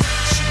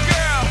 it's your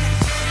girl,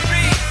 B.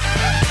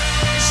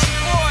 It's your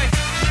boy,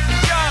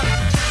 Young.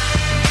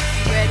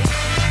 You ready?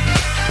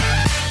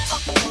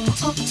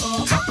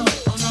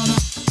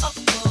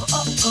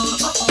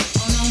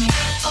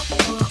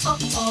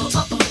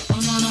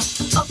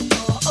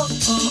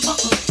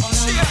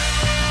 See ya.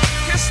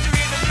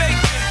 History in the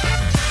making.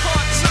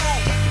 Part 2.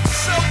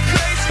 So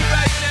crazy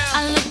right now.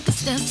 I look and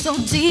stare so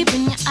deep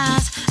in your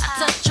eyes. I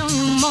touch on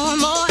you more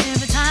and more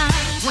every time.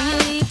 When you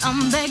leave,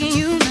 I'm begging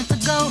you not to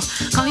go.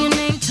 Call your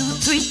name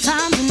 2-3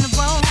 times in a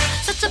row.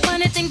 Such a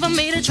funny thing for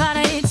me to try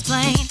to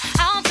explain.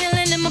 How I'm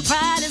feeling and my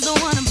pride is the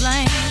one to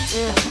blame.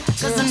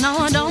 Cause I know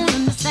I don't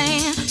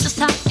understand just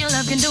how your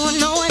love can do what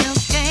no one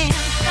else can.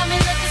 Got me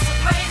looking so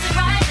crazy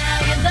right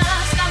now. Your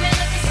love's got me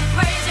looking so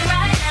crazy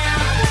right now.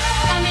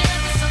 Got me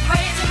looking so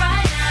crazy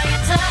right now.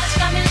 Your touch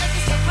got me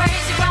looking so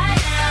crazy right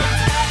now.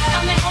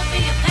 Got me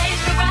hoping you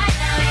page me right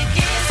now. Your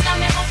kiss got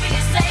me hoping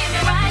you save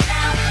me right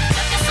now.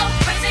 Looking so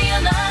crazy,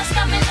 your love's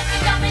got me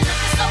looking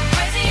so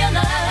crazy, your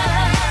love.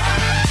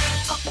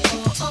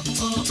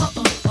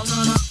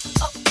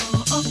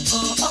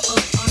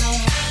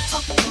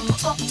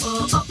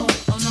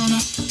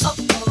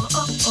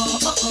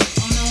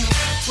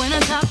 When I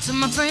talk to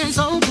my friends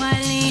so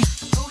quietly,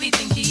 who we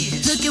think he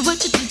is? Look at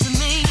what you did to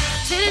me.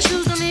 Fitted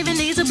shoes don't even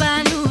need to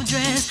buy a new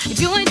dress. If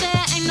you ain't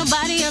there, ain't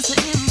nobody else to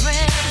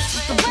impress.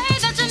 It's the way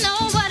that you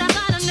know what I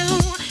thought I knew.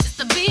 It's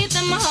the beat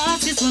that my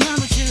heart gets when I'm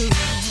with you.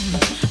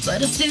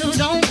 But I still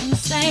don't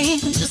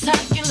understand just how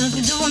you look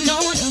and do what no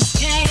one else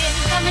can.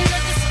 Got me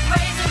looking so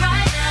crazy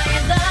right now.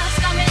 Your love's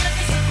got me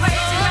looking so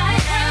crazy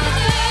right now.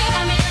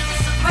 Got me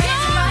looking so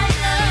crazy right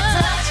now. Your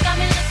touch got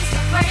me looking so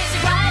crazy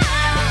right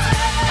now.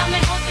 Got me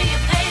hoping you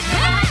page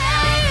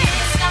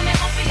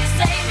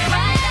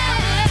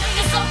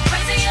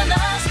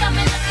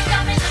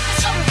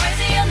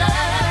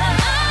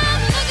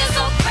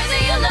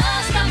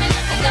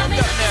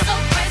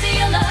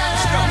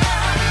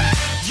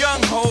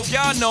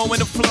know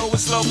when the flow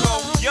is loco.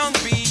 Young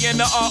B and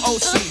the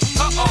ROC.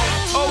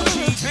 OG,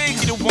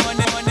 Biggie, the one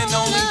and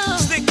only.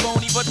 Stick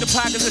bony, but the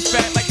pockets is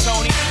fat like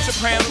Tony.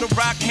 Soprano, the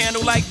rock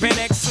handle like Ben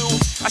X2.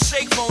 I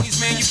shake phonies,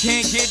 man, you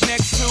can't get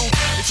next to.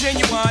 The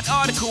genuine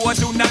article, I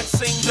do not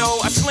sing though.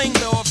 I sling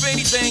though, if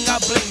anything, I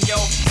bling yo.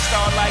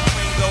 Star like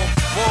Ringo,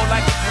 war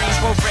like a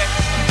Greensboro wreck.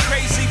 You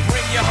crazy,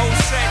 bring your whole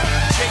set.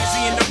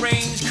 Jay-Z in the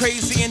range,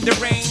 crazy in the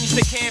range.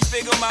 They can't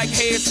figure my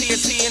hair, is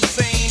he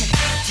insane?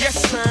 Yes,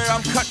 sir,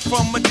 I'm cut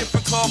from a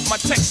different cloth. My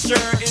texture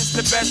is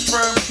the best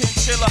firm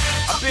chinchilla.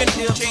 I've been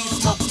ill, chain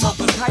smokers.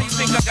 How you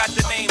think I got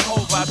the name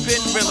over? I've been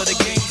realer, the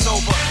game's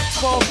over.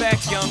 Fall back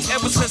young,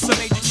 ever since I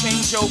made the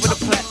change over to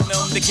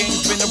platinum. The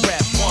game's been a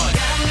rap one.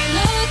 Got me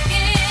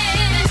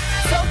looking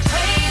so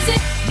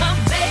crazy, my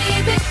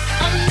baby.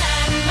 I'm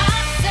not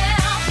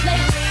myself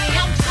lately.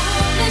 I'm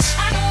foolish.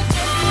 I don't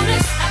do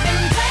this. I've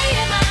been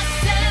playing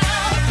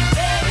myself,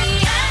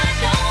 baby. I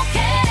don't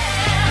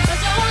care, 'cause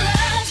your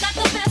love's not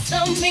the best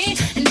of me,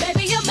 and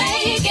baby you're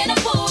making a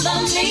fool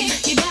of me.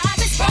 You got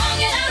me strong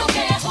and I don't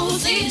care who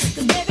sees,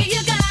 'cause baby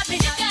you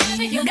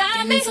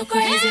got me so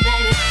crazy, baby.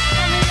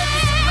 Got me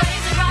looking so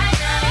crazy right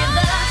now. Your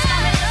love's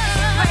got me looking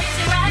so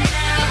crazy right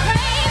now. You're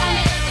crazy, got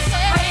me looking so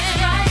crazy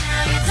right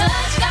now. Your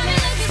touch got me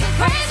looking so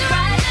crazy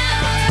right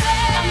now.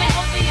 Got me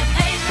hoping you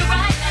praise me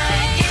right now.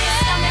 Your kiss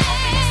got me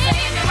hoping you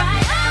save me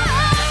right now.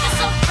 Looking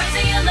so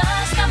crazy, your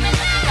love's got me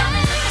looking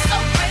so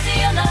crazy,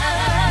 your love.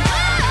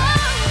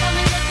 Got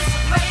me looking so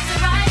crazy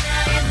right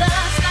now. Your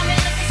love's got me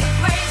looking so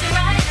crazy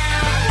right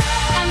now.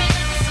 Got me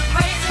looking so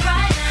crazy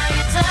right now.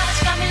 Your touch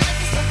got me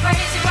looking so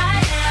crazy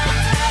right now.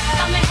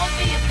 Got me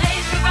hoping you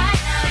praise me right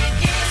now. Your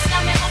kiss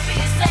got me hoping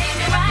you save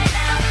me right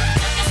now.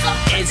 Looking so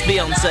crazy. It's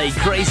Beyonce,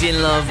 Crazy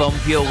in Love on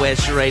Pure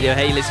West Radio.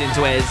 Hey, listen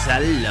to us.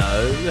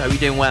 Hello. Hope you're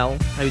doing well.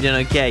 Hope you're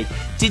doing okay.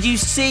 Did you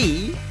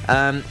see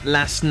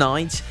last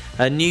night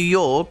New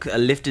York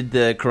lifted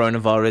the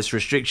coronavirus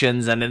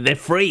restrictions and they're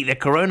free. They're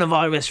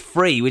coronavirus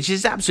free, which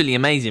is absolutely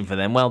amazing for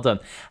them. Well done.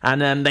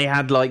 And they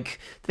had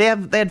they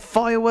had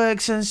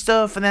fireworks and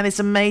stuff, and then this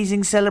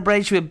amazing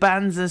celebration with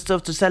bands and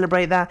stuff to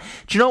celebrate that.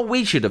 Do you know what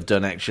we should have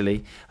done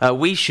actually?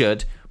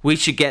 We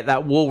should get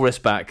that walrus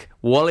back,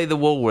 Wally the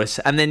walrus,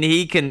 and then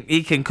he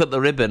can cut the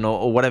ribbon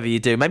or whatever you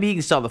do. Maybe he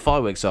can start the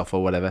fireworks off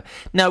or whatever.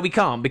 No, we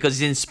can't because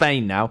he's in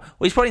Spain now.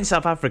 Well, he's probably in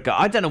South Africa.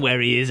 I don't know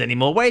where he is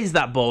anymore. Where is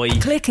that boy?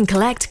 Click and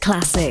collect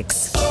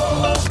classics.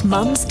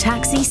 Mum's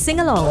taxi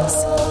sing-alongs.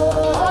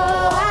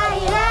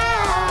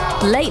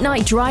 Late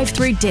night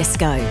drive-through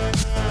disco.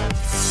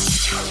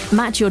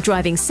 Match your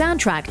driving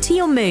soundtrack to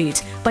your mood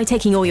by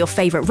taking all your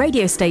favourite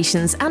radio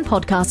stations and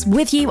podcasts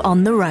with you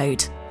on the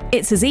road.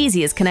 It's as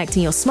easy as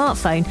connecting your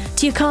smartphone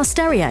to your car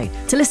stereo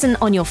to listen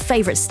on your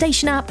favourite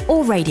station app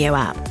or radio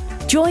app.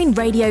 Join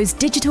radio's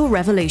digital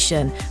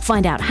revolution.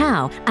 Find out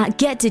how at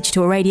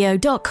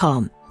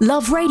getdigitalradio.com.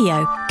 Love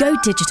radio, go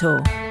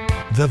digital.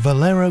 The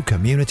Valero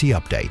Community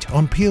Update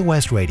on Pure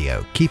West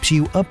Radio keeps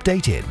you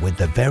updated with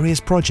the various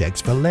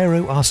projects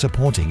Valero are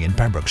supporting in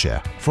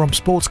Pembrokeshire, from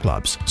sports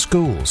clubs,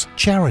 schools,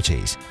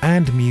 charities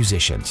and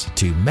musicians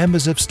to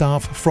members of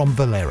staff from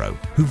Valero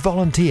who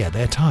volunteer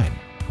their time.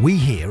 We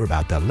hear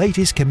about the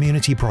latest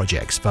community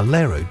projects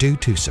Valero do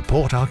to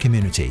support our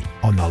community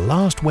on the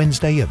last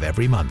Wednesday of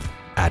every month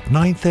at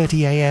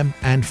 9:30 a.m.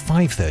 and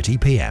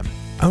 5:30 p.m.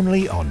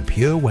 only on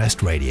Pure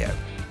West Radio.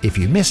 If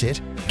you miss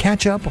it,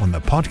 catch up on the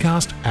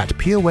podcast at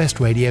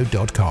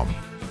purewestradio.com.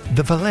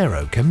 The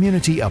Valero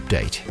Community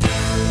Update.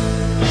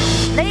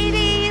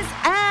 Ladies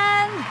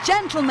and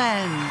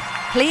gentlemen,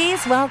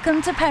 please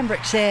welcome to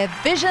Pembrokeshire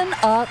Vision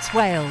Arts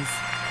Wales,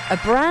 a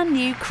brand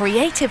new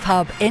creative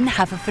hub in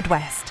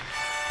Haverfordwest.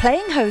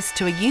 Playing host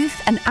to a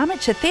youth and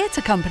amateur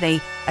theatre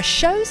company, a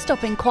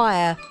show-stopping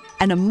choir,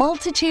 and a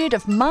multitude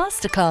of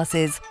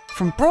masterclasses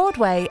from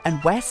Broadway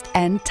and West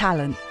End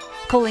talent.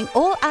 Calling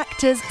all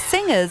actors,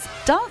 singers,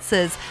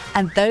 dancers,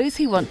 and those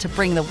who want to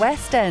bring the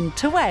West End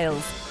to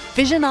Wales.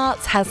 Vision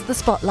Arts has the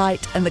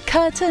spotlight and the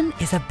curtain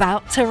is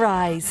about to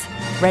rise.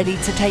 Ready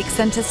to take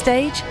centre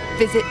stage?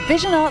 Visit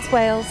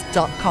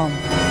visionartswales.com.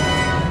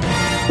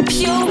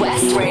 Pure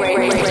West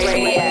Radio.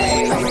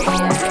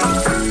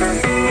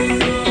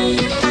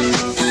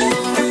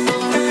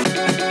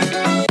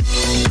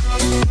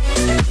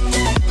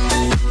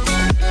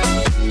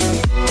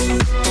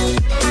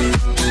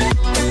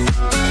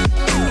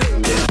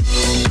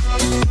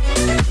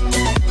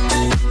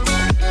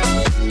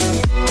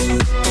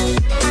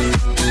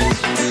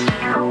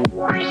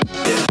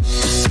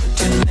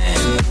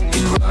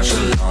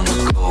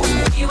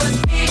 He was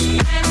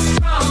big and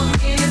strong,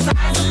 in his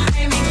eyes a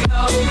flaming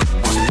glow.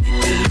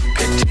 Look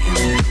at him.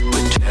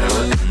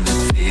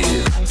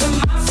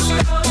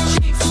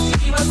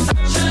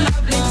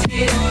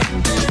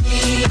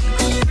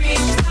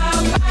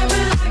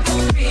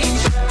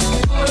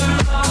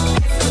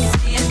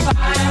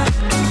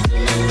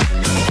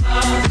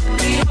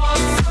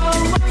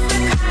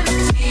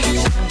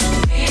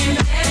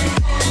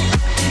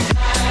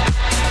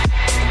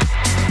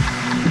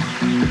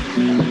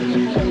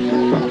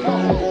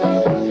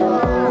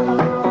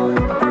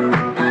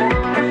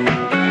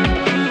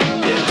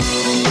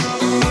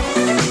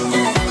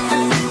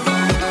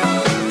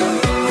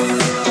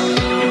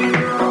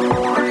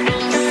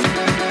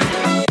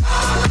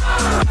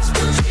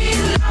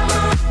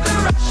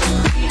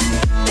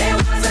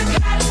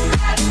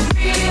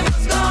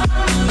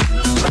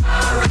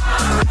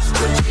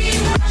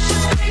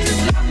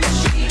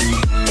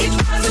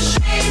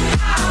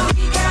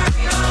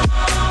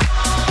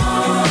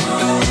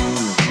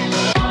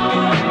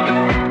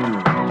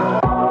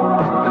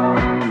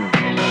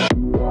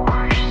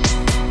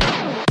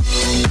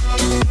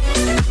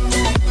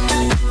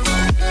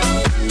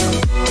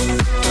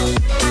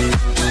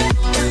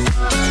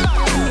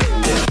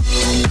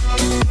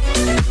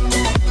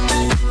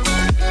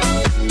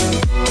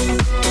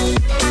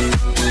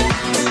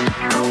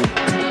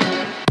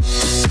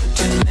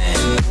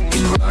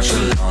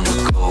 long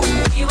ago.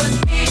 He was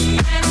big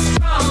and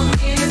strong,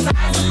 his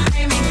eyes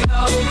made me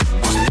go.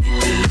 Most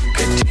people look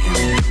at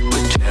him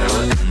with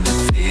terror and the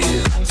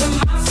fear. To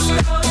my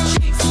slow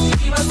cheeks,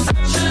 he was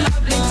such a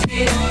lovely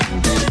dear.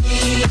 He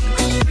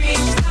could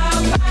preach the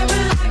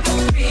Bible like a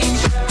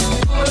preacher,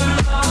 full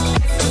of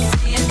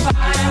ecstasy and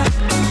fire.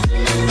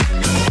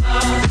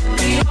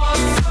 He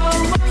also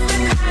was the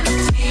kind of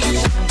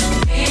teacher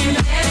in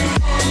and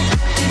home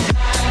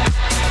desire.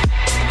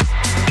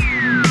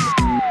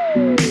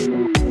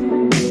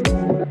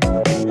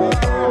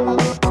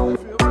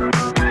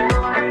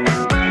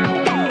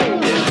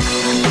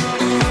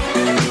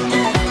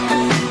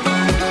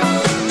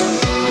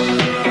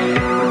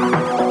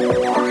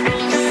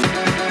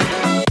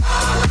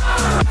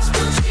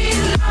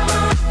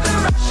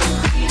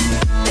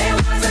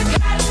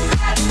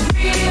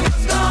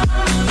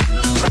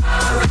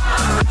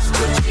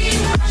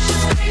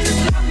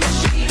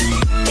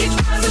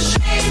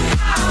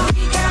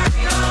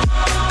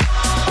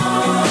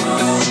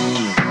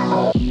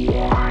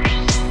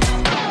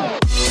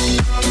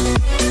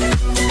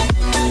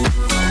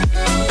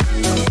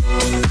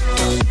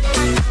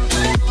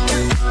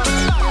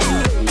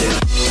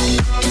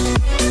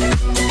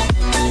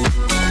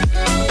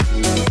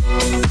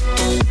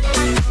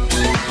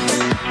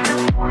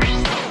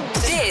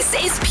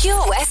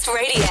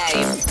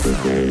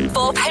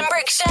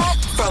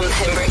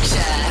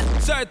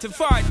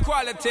 Certified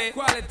quality.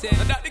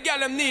 And that the girl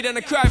them need and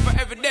I cry for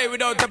every day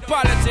without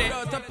apology.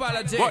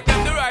 But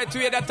them the right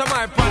way, that's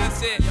my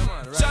policy.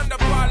 Shonda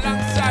Paul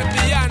alongside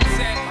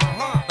Beyonce.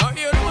 Now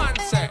hear the man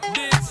say,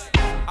 this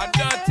a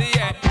dirty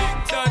yeah,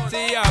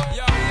 dirty yeah,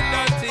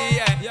 dirty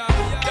yeah,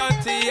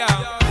 dirty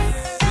yeah.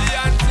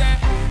 Beyonce,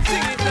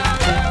 sing it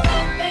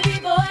now. Baby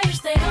boy, you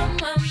stay on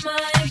my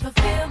mind,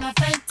 fulfill my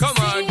fantasy. Come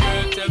on,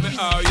 girl, tell me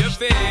how you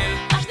feel.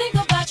 I think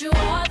about you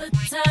all the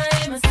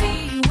time. I see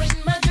you in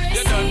my dreams.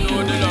 You don't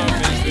know the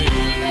love is real.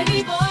 Baby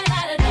boy,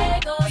 not a day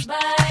goes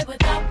by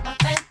without my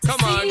fantasy.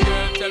 Come on,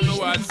 girl, tell me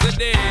what's the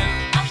deal.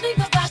 I think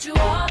about you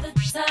all the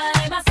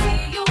time. I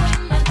see you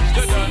in my dreams.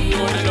 You don't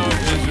know the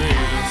love is real.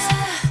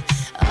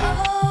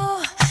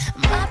 Oh,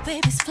 my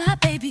baby's fly,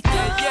 baby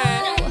girl.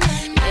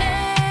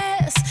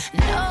 Yes,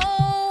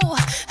 no,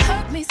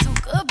 hurt me so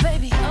good,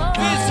 baby. Oh,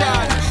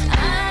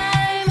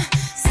 I'm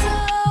so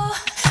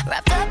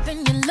wrapped up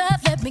in your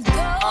love. Let me go.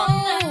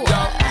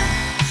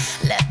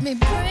 Let me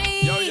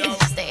breathe.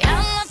 Stay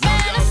on my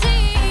fantasy.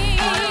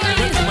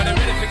 When they're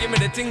ready to give me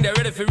the thing, they're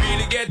ready for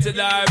really get to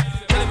life.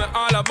 Tell me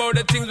all about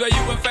the things where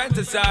you were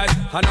fantasize.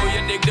 I know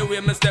you dig the way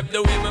me step,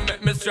 the way me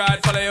make me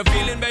stride. Follow your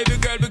feeling, baby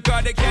girl,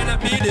 because they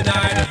cannot be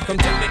denied. Come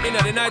tell me in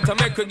the night, I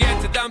make her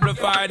get it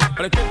amplified.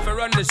 But I quit for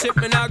run the ship,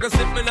 me now go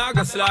slip, me now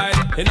go slide.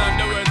 In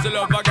other words, the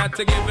love I got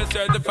to give it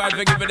certified.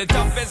 For give it the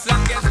toughest,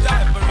 longest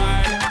time for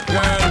ride.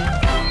 Girl,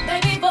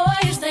 baby boy,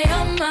 you stay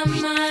on my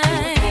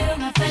mind. Feel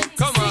my fantasy.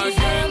 Come on,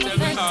 girl, tell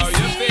me how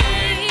you feel.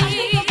 I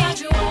think about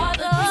you all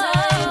the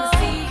time. I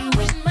see you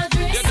in my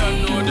dreams. You don't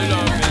know the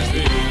love is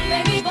real.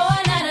 Baby boy,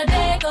 not a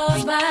day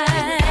goes by.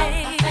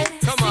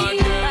 Come on,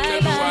 girl,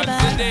 tell me what's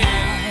the deal.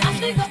 I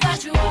think about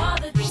you all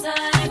the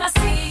time. I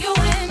see you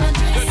in my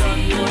dreams. You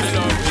don't know the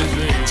love is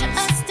real.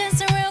 Just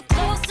dancing real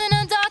close in a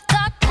dark,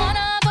 dark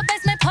corner of a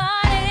basement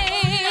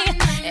party.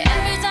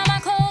 Every time I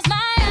close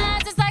my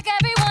eyes, it's like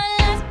everyone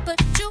left but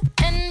you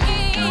and me.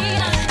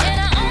 In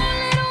our own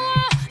little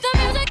world, the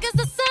music is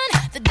the sun.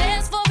 The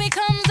dance floor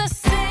becomes a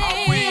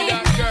scene.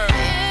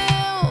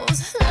 Feels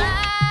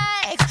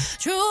like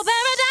true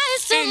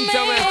paradise to me.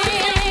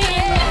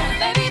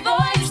 Baby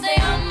boy, you stay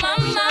on my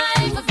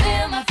mind,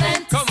 fulfill my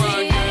fantasy. Come on,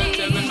 girl,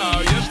 tell me how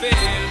you feel.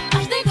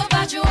 I think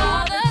about you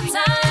all the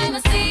time. I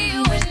see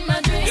you in my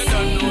dreams. You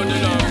don't know the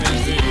love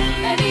is real.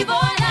 Baby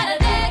boy, not a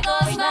day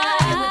goes by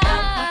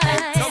without my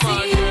fantasy. Come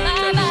on, girl,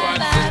 tell me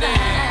what's the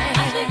deal.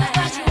 I think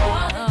about you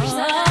all the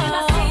time.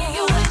 I see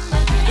you in my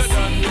dreams. You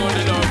don't know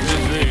the love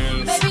is real.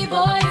 Baby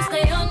boy, you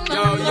stay on my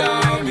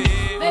mind.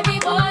 Baby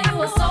boy, you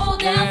are so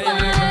damn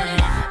fine.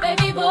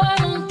 Baby boy,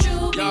 won't you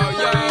be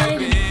mine?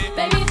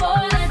 Baby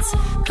boy, let's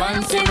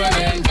come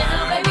singing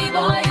down. Baby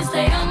boy, you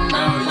stay on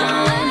my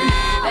mind.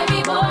 Baby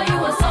boy, you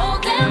are so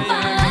damn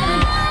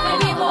fine.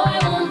 Baby boy,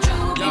 won't you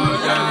be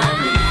mine?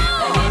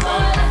 Baby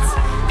boy, let's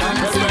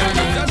come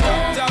singing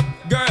down. Top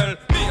girl,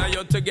 me and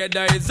you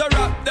together is a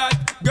rap that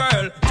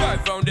girl.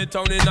 Drive round the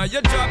town in a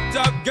your drop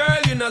top girl.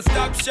 You no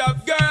stop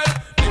shop girl.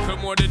 Little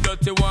more the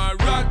dirty one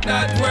rock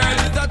that world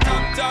is a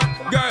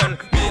top girl.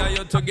 Me and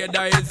you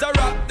together is a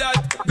rap that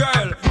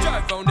girl.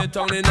 Drive round the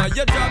town in a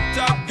your drop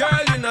top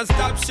girl. You no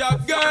stop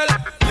shop girl.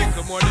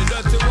 Little more the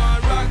dirty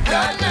one rock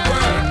that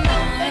world.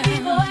 Baby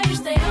boy, you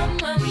stay on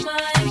my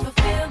mind,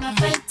 fulfill my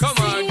fantasy. Come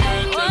on,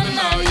 girl, tell me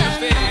how you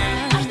feel.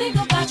 I think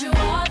about you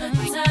all the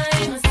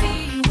time. I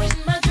see you in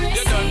my dreams.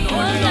 You don't know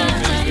the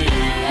love is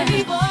real. Baby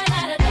boy,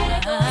 not a day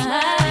goes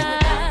by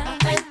without my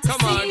fantasy.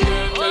 Come on,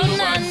 girl, tell me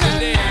what's the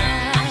deal.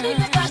 I think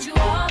about you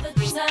all the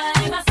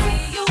time. I see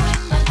you in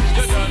my dreams.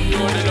 You don't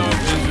know the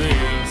love is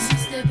real.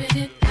 Step in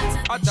it,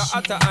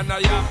 Ata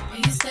Anaya.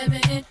 you step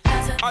in it,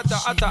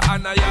 Ata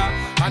Anaya.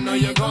 I know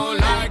you gon'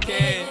 like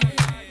it.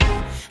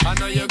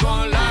 know you're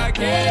gonna like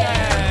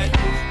it.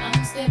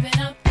 I'm stepping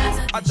up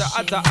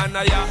Atta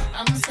Anaya.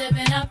 I'm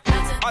stepping up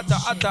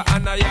Atta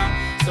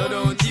Anaya. So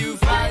don't you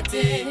fight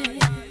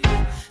it.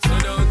 So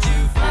don't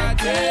you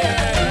fight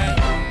it.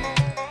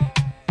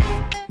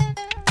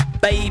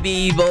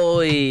 Baby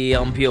Boy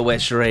on Pure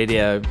West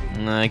Radio.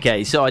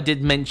 Okay, so I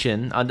did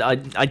mention,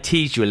 I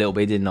teased you a little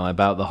bit, didn't I,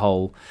 about the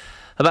whole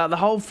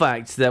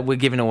fact that we're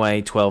giving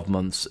away 12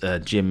 months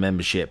gym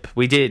membership.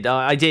 We did,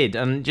 I did,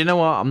 and do you know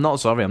what? I'm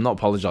not sorry, I'm not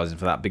apologising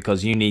for that,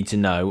 because you need to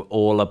know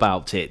all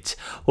about it.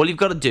 All you've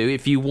got to do,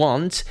 if you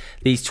want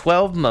these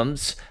 12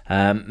 months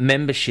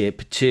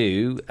membership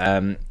to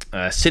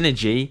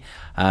Synergy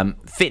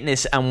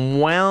Fitness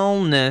and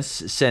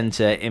Wellness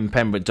Centre in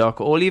Pembroke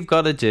Dock, all you've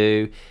got to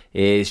do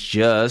is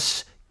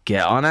just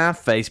get on our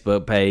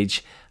Facebook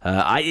page.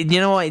 You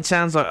know what? It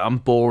sounds like I'm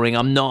boring.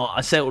 I'm not.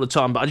 I say it all the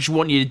time, but I just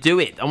want you to do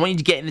it. I want you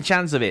to get in the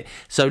chance of it.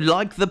 So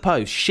like the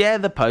post, share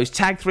the post,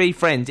 tag 3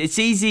 friends. It's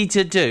easy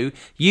to do.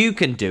 You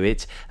can do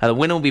it. The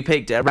winner will be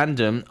picked at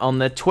random on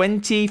the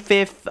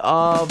 25th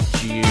of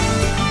June.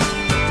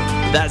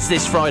 That's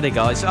this Friday,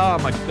 guys. Oh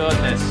my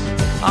goodness.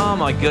 Oh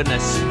my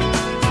goodness.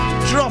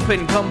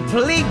 Dropping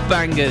complete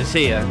bangers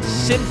here.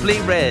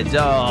 Simply Red.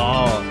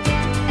 Oh,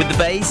 with the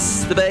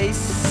bass.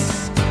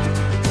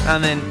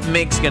 And then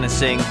Mick's going to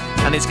sing,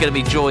 and it's going to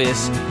be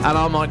joyous, and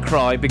I might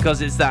cry because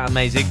it's that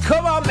amazing.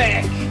 Come on,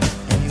 Mick!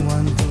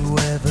 Anyone who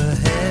ever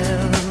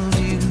held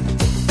you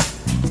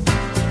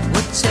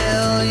would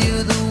tell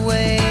you the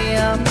way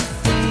I'm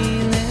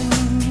feeling.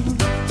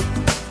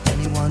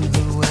 Anyone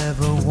who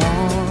ever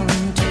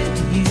wanted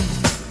you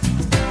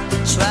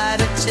try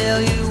to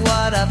tell you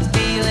what I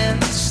feel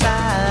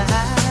inside.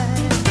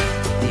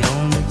 The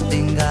only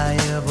thing I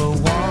ever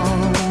wanted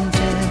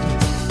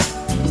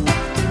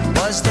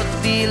was the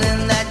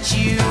feeling that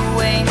you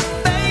ain't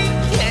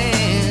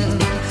faking.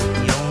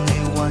 The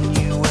only one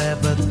you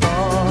ever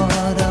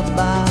thought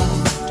about.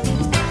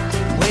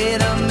 Wait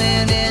a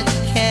minute,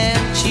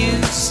 can't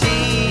you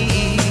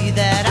see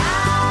that I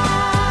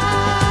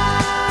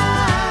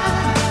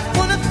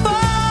wanna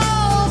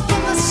fall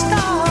from the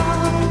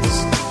stars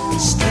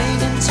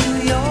straight into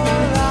your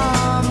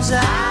arms? I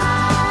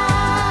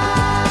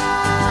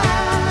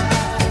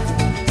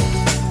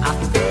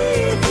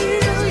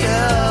feel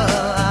you.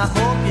 I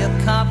hope you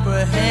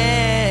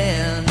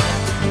comprehend.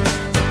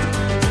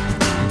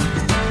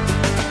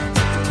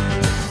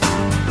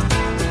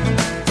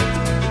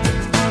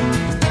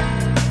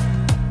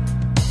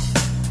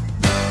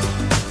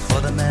 For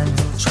the man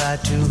who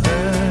tried to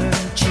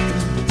hurt you,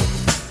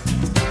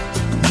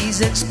 he's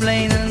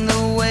explaining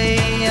the way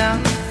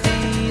I'm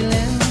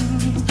feeling.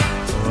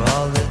 For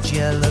all the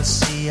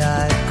jealousy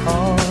I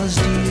caused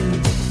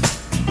you,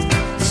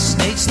 the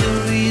snake's the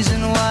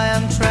reason why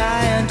I'm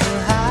trying to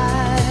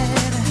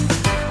hide.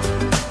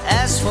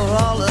 As for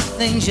all the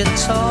things you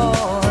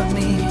taught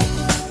me,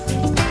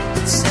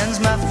 it sends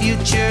my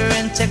future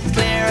into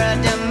clearer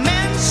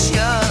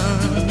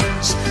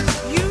dimensions.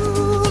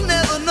 You'll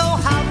never know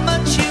how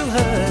much you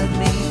hurt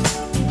me.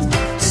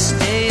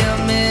 Stay a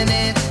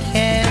minute,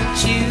 can't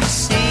you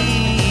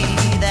see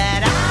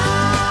that I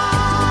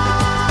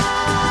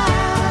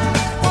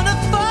wanna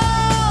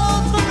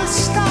fall from the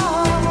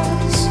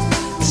stars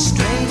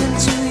straight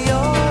into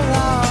your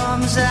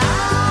arms?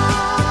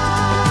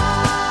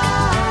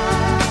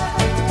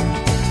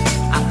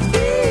 I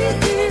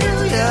feel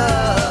you.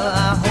 I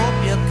hope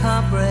you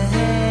comprehend.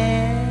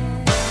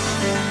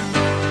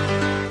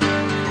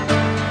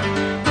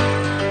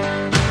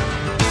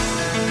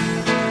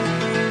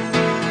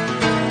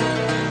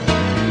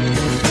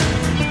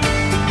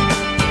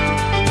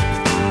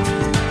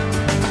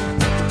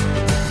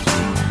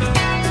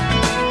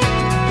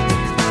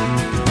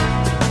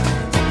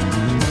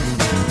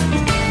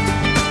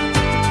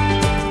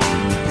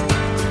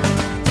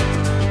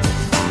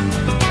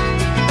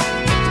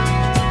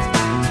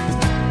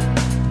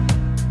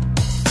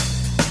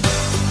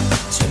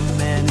 Too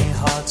many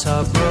hearts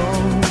are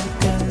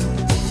broken.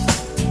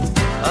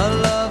 A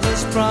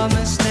lover's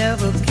promise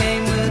never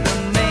came with a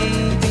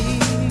maybe.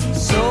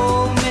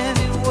 So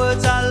many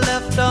words are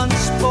left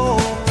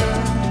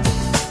unspoken.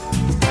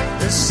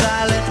 The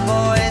silent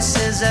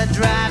voices are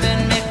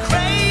driving me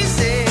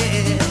crazy.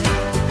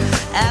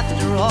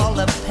 After all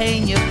the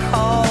pain you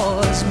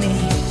caused me,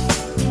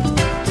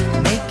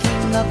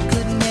 making up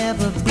could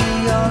never be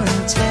your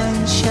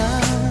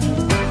intention.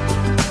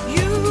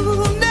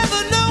 You'll never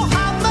know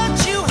how much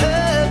you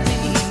hurt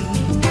me.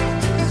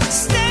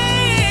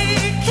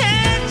 Stay,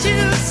 can't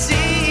you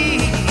see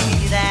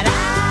that I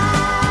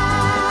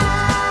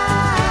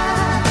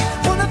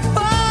wanna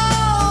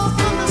fall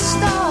from the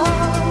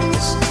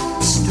stars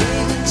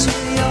straight into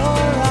your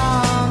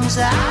arms?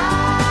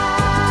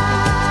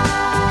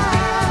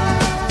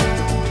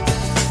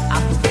 I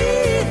feel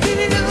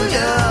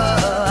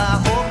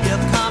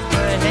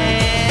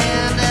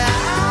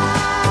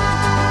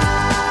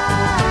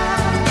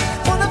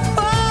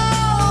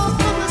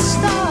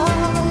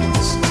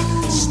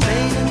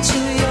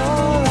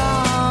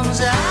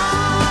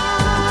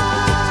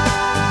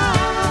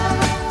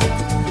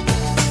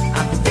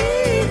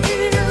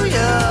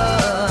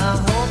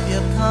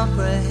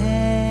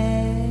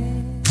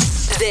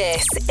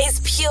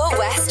Pure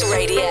West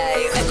Radio.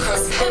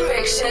 Across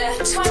Pembrokeshire,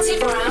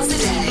 24 hours a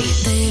day.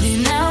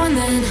 Baby, now and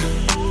then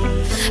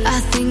I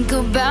think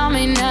about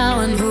me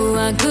now and who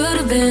I could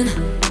have been.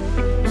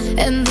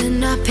 And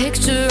then I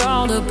picture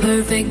all the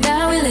perfect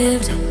that we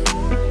lived,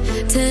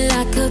 till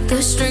I cut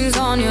the strings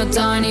on your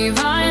tiny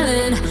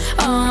violin.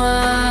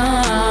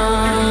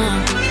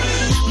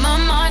 My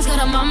mind's got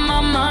a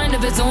mind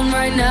of its own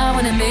right now,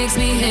 and it makes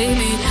me hate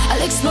me.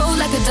 I'll explode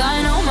like a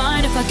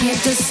dynamite if I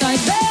can't decide,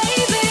 baby.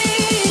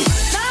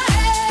 My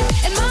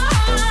head and my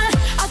heart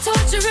are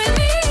torturing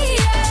me.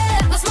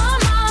 Yeah, lost my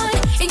mind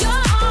in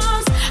your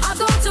arms. I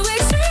go to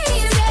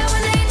extremes. Yeah,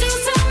 when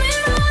angels tell me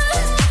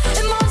run,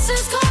 and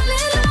monsters call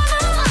it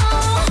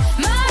love.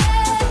 My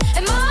head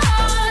and my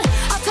heart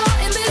are caught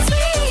in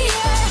between.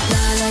 Yeah,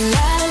 la la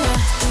la la,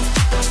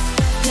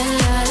 la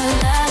la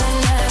la la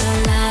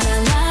la la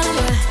la la.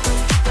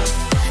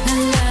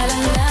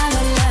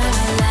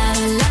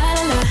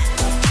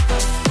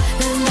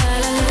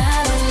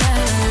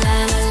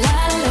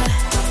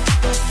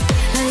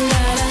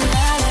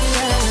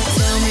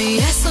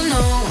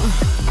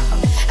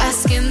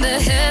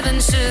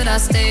 Should I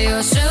stay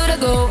or should I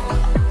go?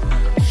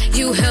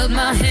 You held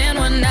my hand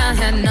when I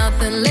had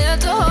nothing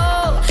left to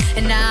hold,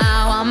 and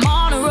now I'm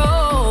on a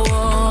roll.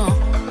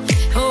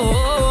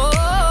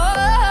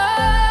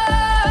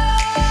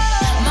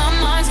 My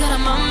mind's got a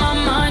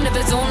mind of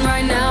its own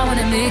right now, and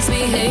it makes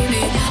me hate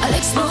me. I'll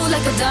explode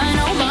like a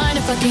dynamite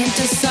if I can't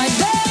decide,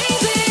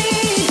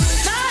 baby.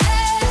 My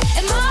head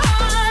and my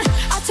heart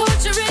are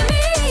torturing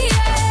me.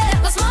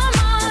 Yeah, lost my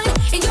mind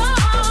in your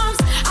arms.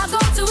 I go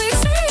to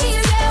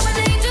extremes. Yeah, when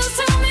angels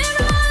tell me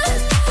run,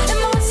 and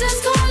monsters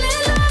call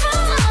it love.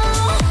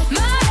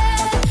 My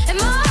head and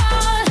my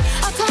heart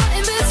are caught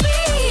in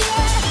between.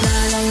 Yeah, la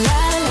la la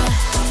la,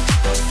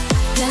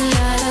 la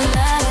la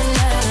la la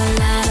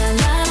la la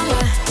la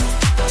la.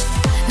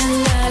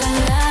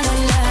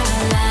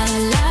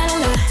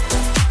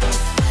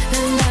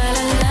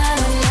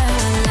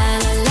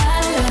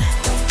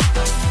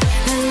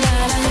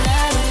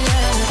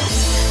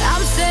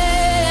 I'm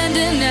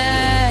standing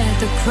at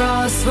the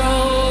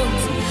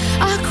crossroads.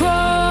 I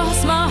cross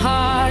my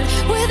heart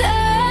with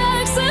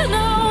X and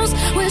O's.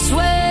 Which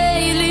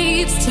way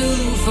leads to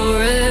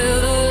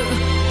forever?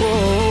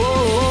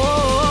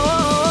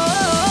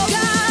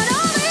 God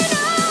only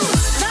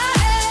knows. My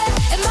head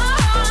and my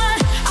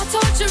heart are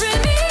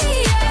torturing me.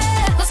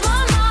 Yeah, lost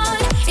my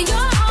mind in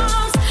your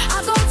arms. I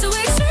go to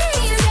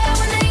extremes. Yeah,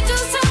 when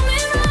angels tell me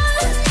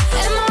run,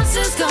 and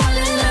monsters call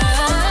it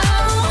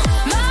love.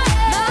 My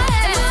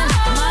head and my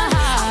heart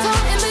are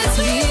caught in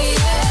between.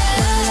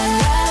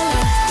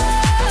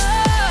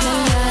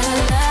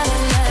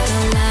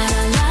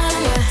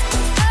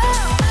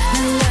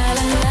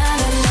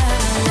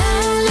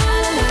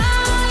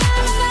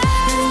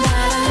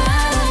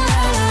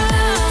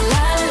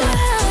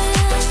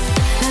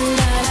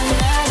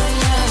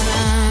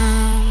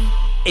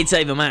 It's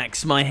Ava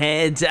Max, my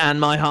head and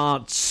my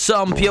heart.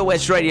 Some Pure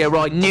West Radio,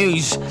 right?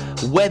 News,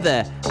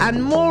 weather,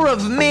 and more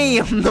of me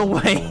on the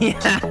way.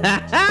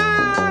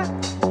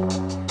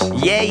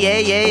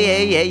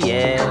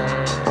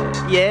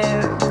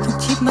 Yeah.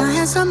 Keep my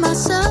hands on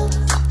myself.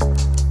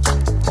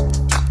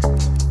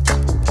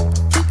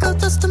 Think I'll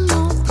dust them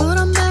off, put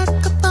them back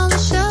up on the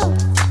shelf.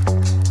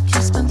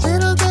 Kiss my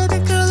little baby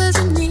girl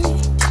isn't me.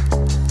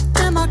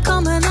 Am I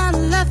coming out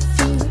of left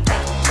field?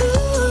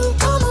 Ooh,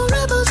 I'm a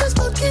rebel just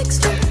for kicks.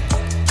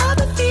 I've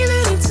been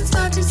feeling it since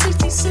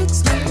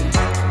 1966 now.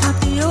 Might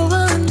be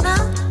over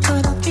now,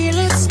 but I feel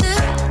it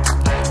still.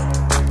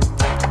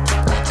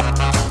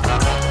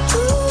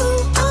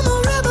 Ooh, I'm a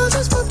rebel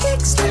just for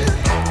kicks now.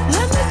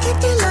 Let me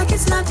kick it like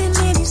it's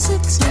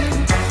 1986 now.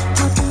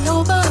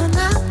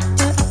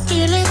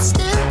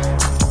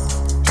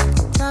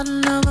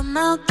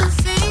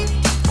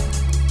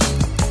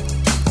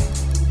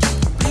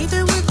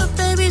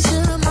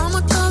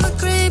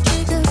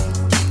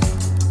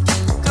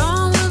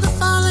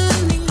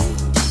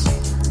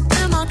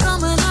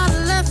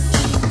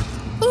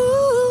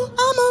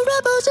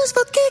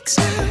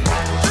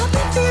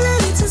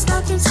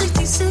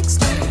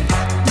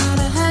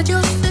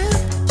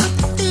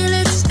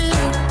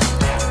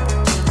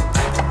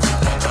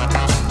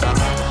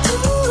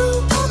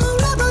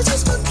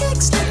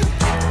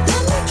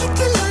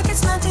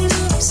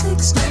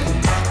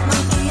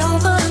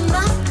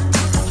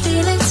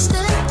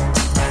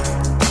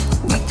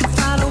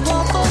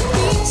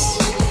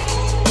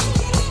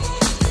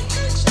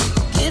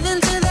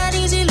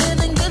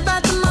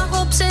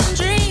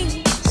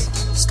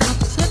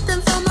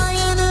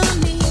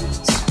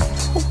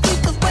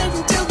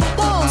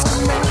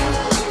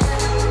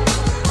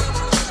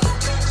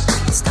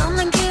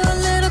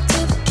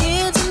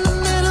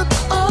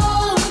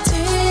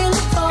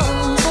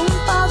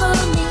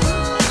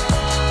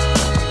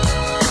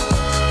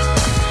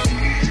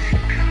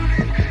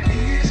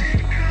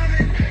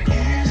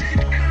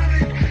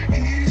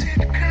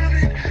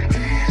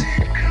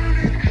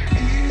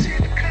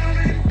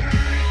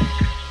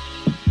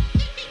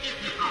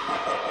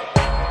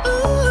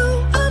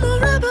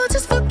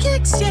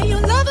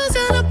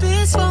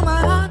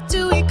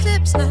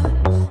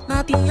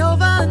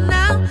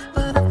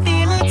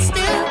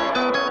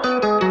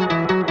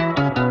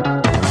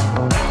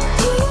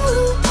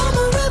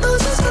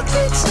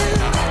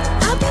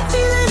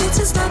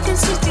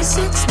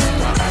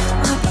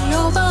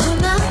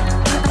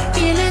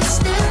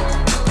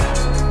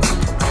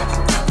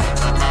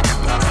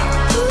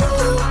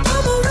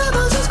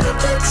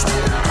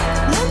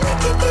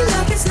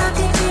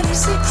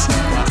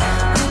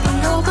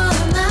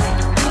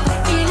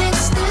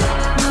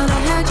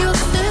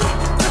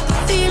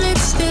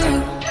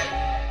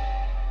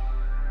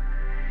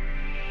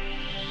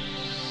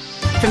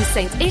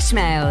 St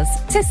Ishmael's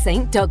to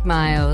St Dogmiles.